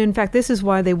 And in fact, this is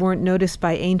why they weren't noticed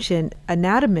by ancient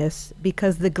anatomists,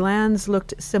 because the glands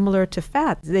looked similar to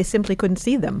fat. They simply couldn't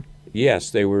see them. Yes,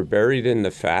 they were buried in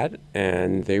the fat,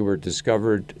 and they were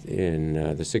discovered in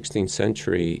the 16th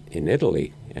century in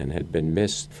Italy and had been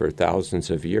missed for thousands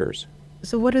of years.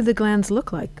 So what do the glands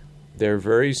look like? They're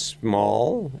very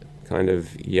small, kind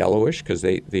of yellowish, because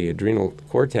the adrenal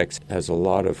cortex has a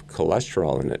lot of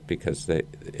cholesterol in it because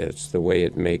it's the way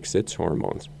it makes its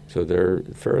hormones. So they're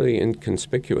fairly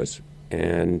inconspicuous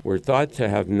and were thought to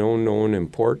have no known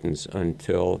importance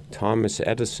until Thomas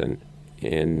Edison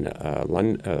in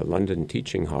London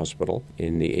Teaching Hospital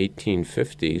in the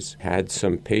 1850s had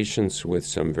some patients with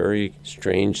some very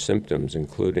strange symptoms,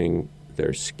 including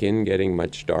their skin getting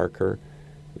much darker,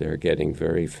 they're getting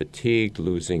very fatigued,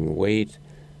 losing weight,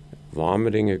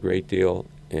 vomiting a great deal,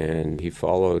 and he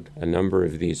followed a number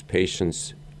of these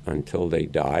patients until they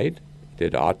died,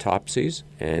 did autopsies,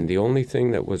 and the only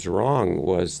thing that was wrong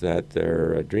was that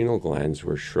their adrenal glands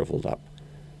were shriveled up.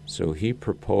 So he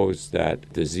proposed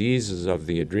that diseases of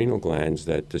the adrenal glands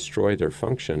that destroy their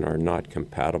function are not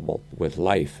compatible with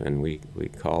life, and we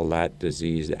call that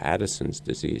disease Addison's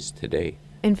disease today.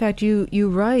 In fact, you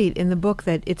write in the book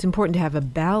that it's important to have a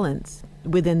balance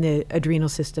within the adrenal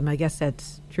system. I guess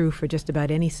that's true for just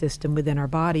about any system within our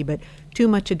body, but too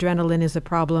much adrenaline is a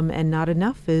problem, and not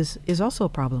enough is also a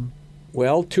problem.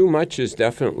 Well, too much is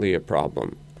definitely a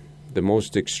problem. The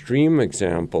most extreme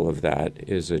example of that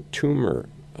is a tumor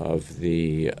of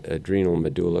the adrenal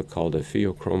medulla called a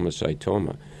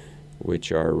pheochromocytoma,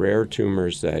 which are rare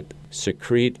tumors that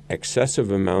secrete excessive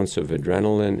amounts of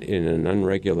adrenaline in an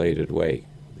unregulated way.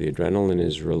 The adrenaline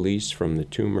is released from the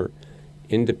tumor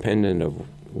independent of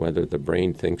whether the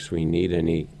brain thinks we need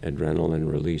any adrenaline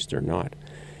released or not.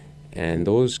 And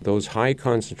those high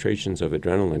concentrations of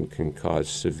adrenaline can cause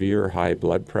severe high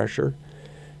blood pressure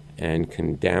and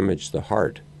can damage the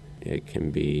heart. It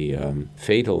can be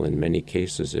fatal in many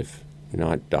cases if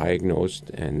not diagnosed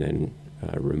and then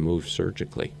removed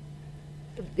surgically.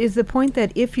 Is the point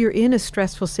that if you're in a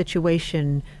stressful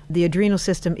situation, the adrenal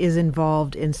system is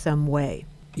involved in some way?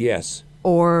 Yes.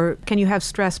 Or can you have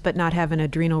stress but not have an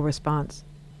adrenal response?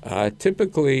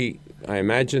 Typically, I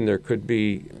imagine there could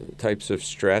be types of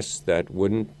stress that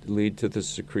wouldn't lead to the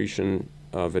secretion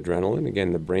of adrenaline.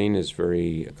 Again, the brain is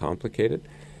very complicated.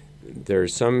 There are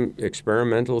some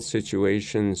experimental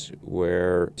situations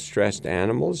where stressed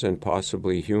animals and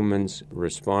possibly humans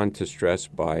respond to stress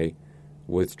by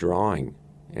withdrawing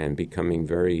and becoming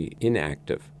very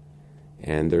inactive.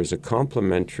 And there's a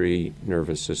complementary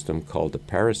nervous system called the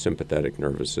parasympathetic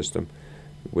nervous system,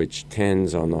 which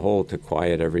tends on the whole to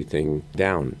quiet everything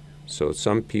down. So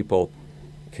some people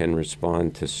can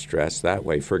respond to stress that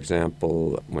way. For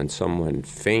example, when someone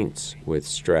faints with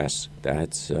stress,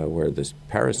 that's where the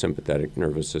parasympathetic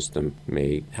nervous system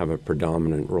may have a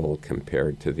predominant role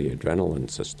compared to the adrenaline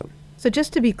system. So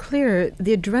just to be clear,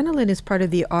 the adrenaline is part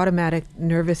of the automatic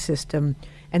nervous system,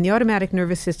 and the automatic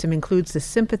nervous system includes the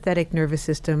sympathetic nervous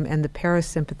system and the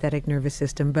parasympathetic nervous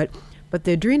system, but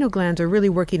the adrenal glands are really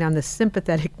working on the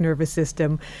sympathetic nervous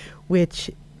system,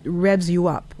 which revs you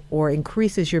up or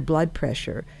increases your blood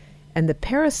pressure. And the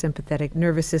parasympathetic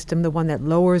nervous system, the one that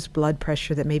lowers blood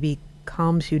pressure, that maybe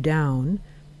calms you down,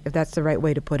 if that's the right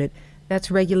way to put it,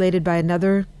 that's regulated by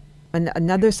another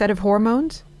set of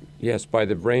hormones? Yes, by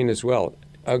the brain as well.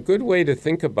 A good way to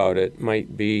think about it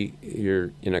might be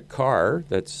you're in a car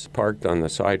that's parked on the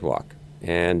sidewalk,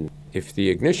 and if the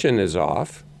ignition is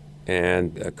off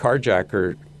and a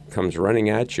carjacker comes running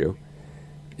at you,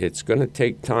 it's going to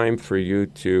take time for you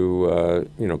to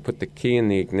put the key in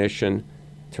the ignition,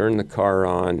 turn the car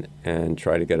on, and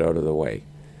try to get out of the way.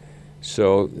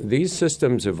 So these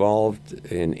systems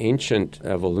evolved in ancient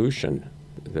evolution.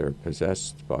 They're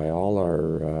possessed by all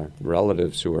our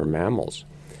relatives who are mammals.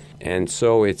 And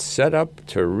so it's set up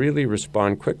to really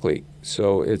respond quickly.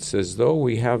 So it's as though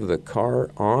we have the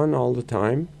car on all the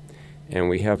time, and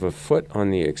we have a foot on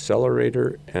the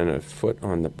accelerator and a foot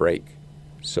on the brake,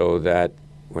 so that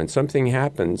when something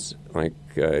happens, like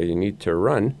you need to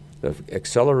run, the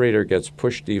accelerator gets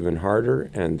pushed even harder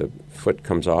and the foot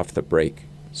comes off the brake,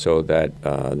 so that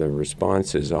the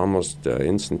response is almost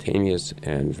instantaneous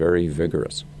and very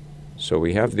vigorous. So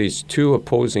we have these two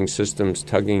opposing systems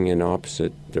tugging in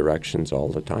opposite directions all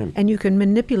the time. And you can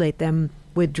manipulate them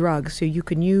with drugs. So you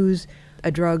can use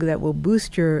a drug that will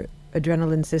boost your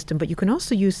adrenaline system, but you can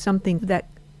also use something that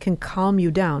can calm you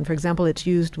down. For example, it's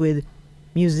used with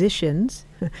musicians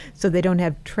so they don't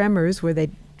have tremors where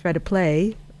they try to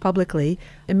play publicly,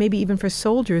 and maybe even for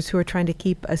soldiers who are trying to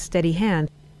keep a steady hand.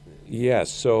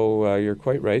 Yes, so you're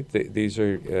quite right. These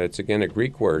are, it's again a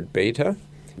Greek word, beta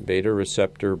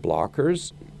receptor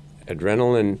blockers.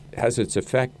 Adrenaline has its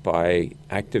effect by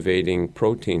activating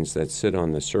proteins that sit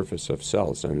on the surface of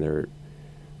cells, and there are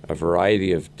a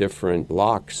variety of different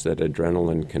locks that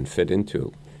adrenaline can fit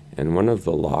into. And one of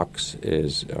the locks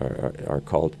are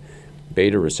called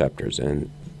beta receptors, and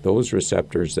those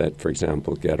receptors that, for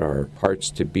example, get our hearts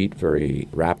to beat very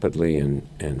rapidly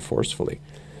and forcefully.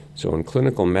 So in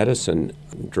clinical medicine,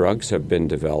 drugs have been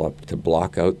developed to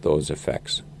block out those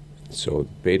effects. So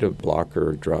beta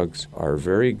blocker drugs are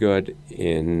very good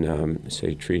in,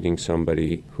 say, treating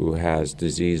somebody who has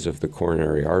disease of the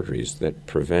coronary arteries that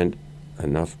prevent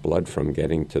enough blood from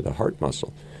getting to the heart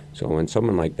muscle. So when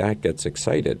someone like that gets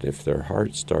excited, if their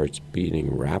heart starts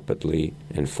beating rapidly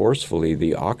and forcefully,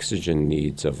 the oxygen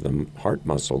needs of the heart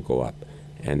muscle go up,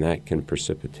 and that can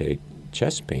precipitate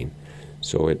chest pain.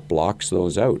 So it blocks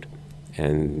those out.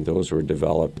 And those were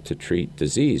developed to treat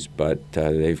disease, but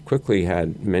they've quickly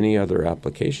had many other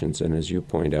applications. And as you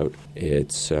point out,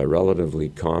 it's relatively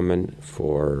common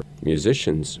for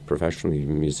musicians, professional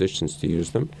musicians, to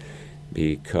use them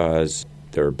because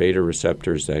there are beta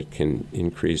receptors that can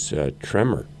increase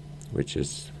tremor, which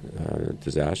is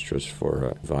disastrous for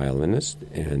a violinist.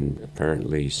 And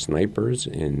apparently snipers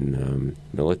in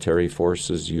military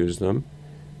forces use them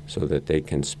so that they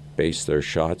can space their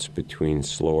shots between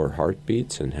slower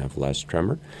heartbeats and have less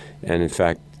tremor. And in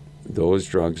fact, those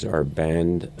drugs are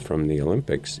banned from the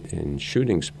Olympics in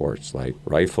shooting sports like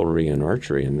riflery and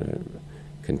archery, and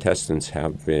contestants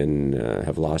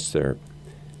have lost their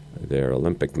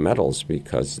Olympic medals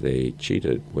because they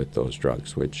cheated with those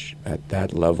drugs, which at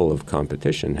that level of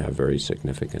competition have very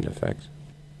significant effects.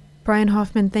 Brian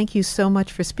Hoffman, thank you so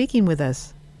much for speaking with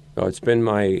us. Oh, it's been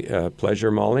my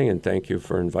pleasure, Molly, and thank you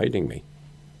for inviting me.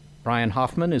 Brian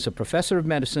Hoffman is a professor of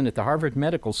medicine at the Harvard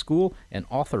Medical School and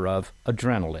author of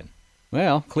Adrenaline.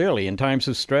 Well, clearly, in times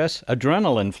of stress,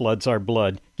 adrenaline floods our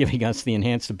blood, giving us the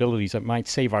enhanced abilities that might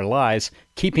save our lives,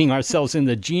 keeping ourselves in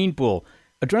the gene pool.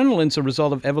 Adrenaline's a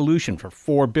result of evolution for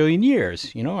 4 billion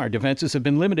years. Our defenses have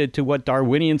been limited to what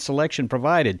Darwinian selection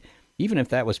provided, even if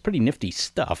that was pretty nifty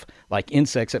stuff, like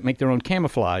insects that make their own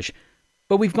camouflage.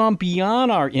 But we've gone beyond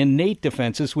our innate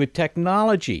defenses with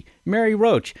technology. Mary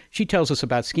Roach, she tells us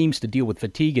about schemes to deal with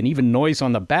fatigue and even noise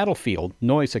on the battlefield,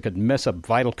 noise that could mess up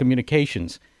vital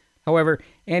communications. However,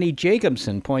 Annie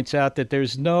Jacobson points out that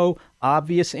there's no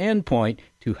obvious endpoint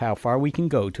to how far we can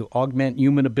go to augment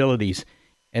human abilities.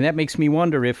 And that makes me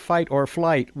wonder if fight or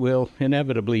flight will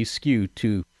inevitably skew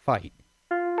to fight.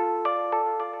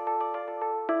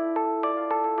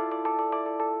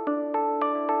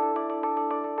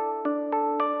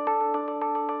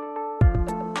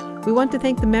 We want to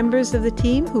thank the members of the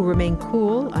team who remain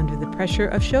cool under the pressure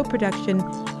of show production,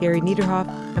 Gary Niederhoff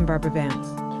and Barbara Vance.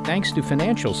 Thanks to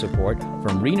financial support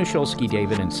from Rena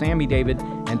Shulsky-David and Sammy David,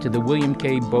 and to the William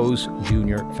K. Bowes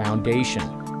Jr. Foundation.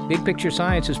 Big Picture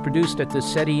Science is produced at the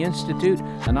SETI Institute,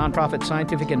 a nonprofit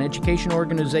scientific and education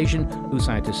organization whose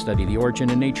scientists study the origin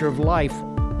and nature of life.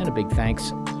 And a big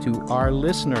thanks to our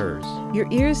listeners. Your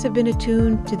ears have been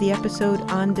attuned to the episode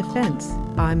on defense.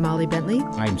 I'm Molly Bentley.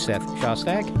 I'm Seth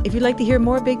Shostak. If you'd like to hear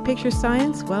more Big Picture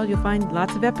Science, well, you'll find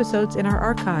lots of episodes in our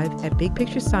archive at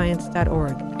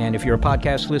bigpicturescience.org. And if you're a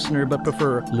podcast listener but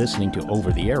prefer listening to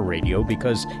over-the-air radio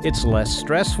because it's less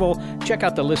stressful, check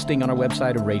out the listing on our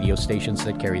website of radio stations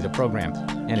that carry the program.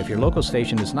 And if your local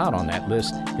station is not on that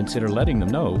list, consider letting them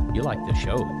know you like the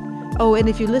show. Oh, and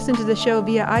if you listen to the show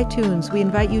via iTunes, we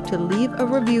invite you to leave a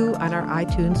review on our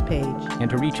iTunes page. And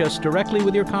to reach us directly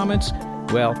with your comments,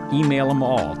 well, email them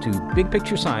all to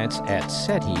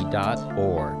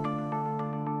bigpicturescience@seti.org.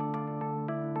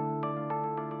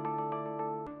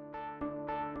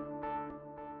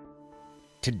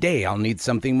 Today I'll need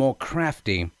something more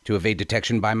crafty to evade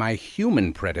detection by my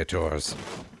human predators.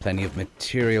 Plenty of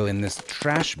material in this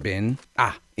trash bin.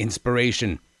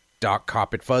 Inspiration. Dark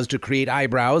carpet fuzz to create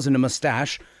eyebrows and a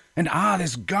mustache. And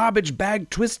this garbage bag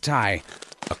twist tie.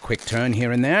 A quick turn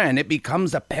here and there and it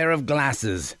becomes a pair of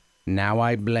glasses. Now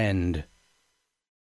I blend.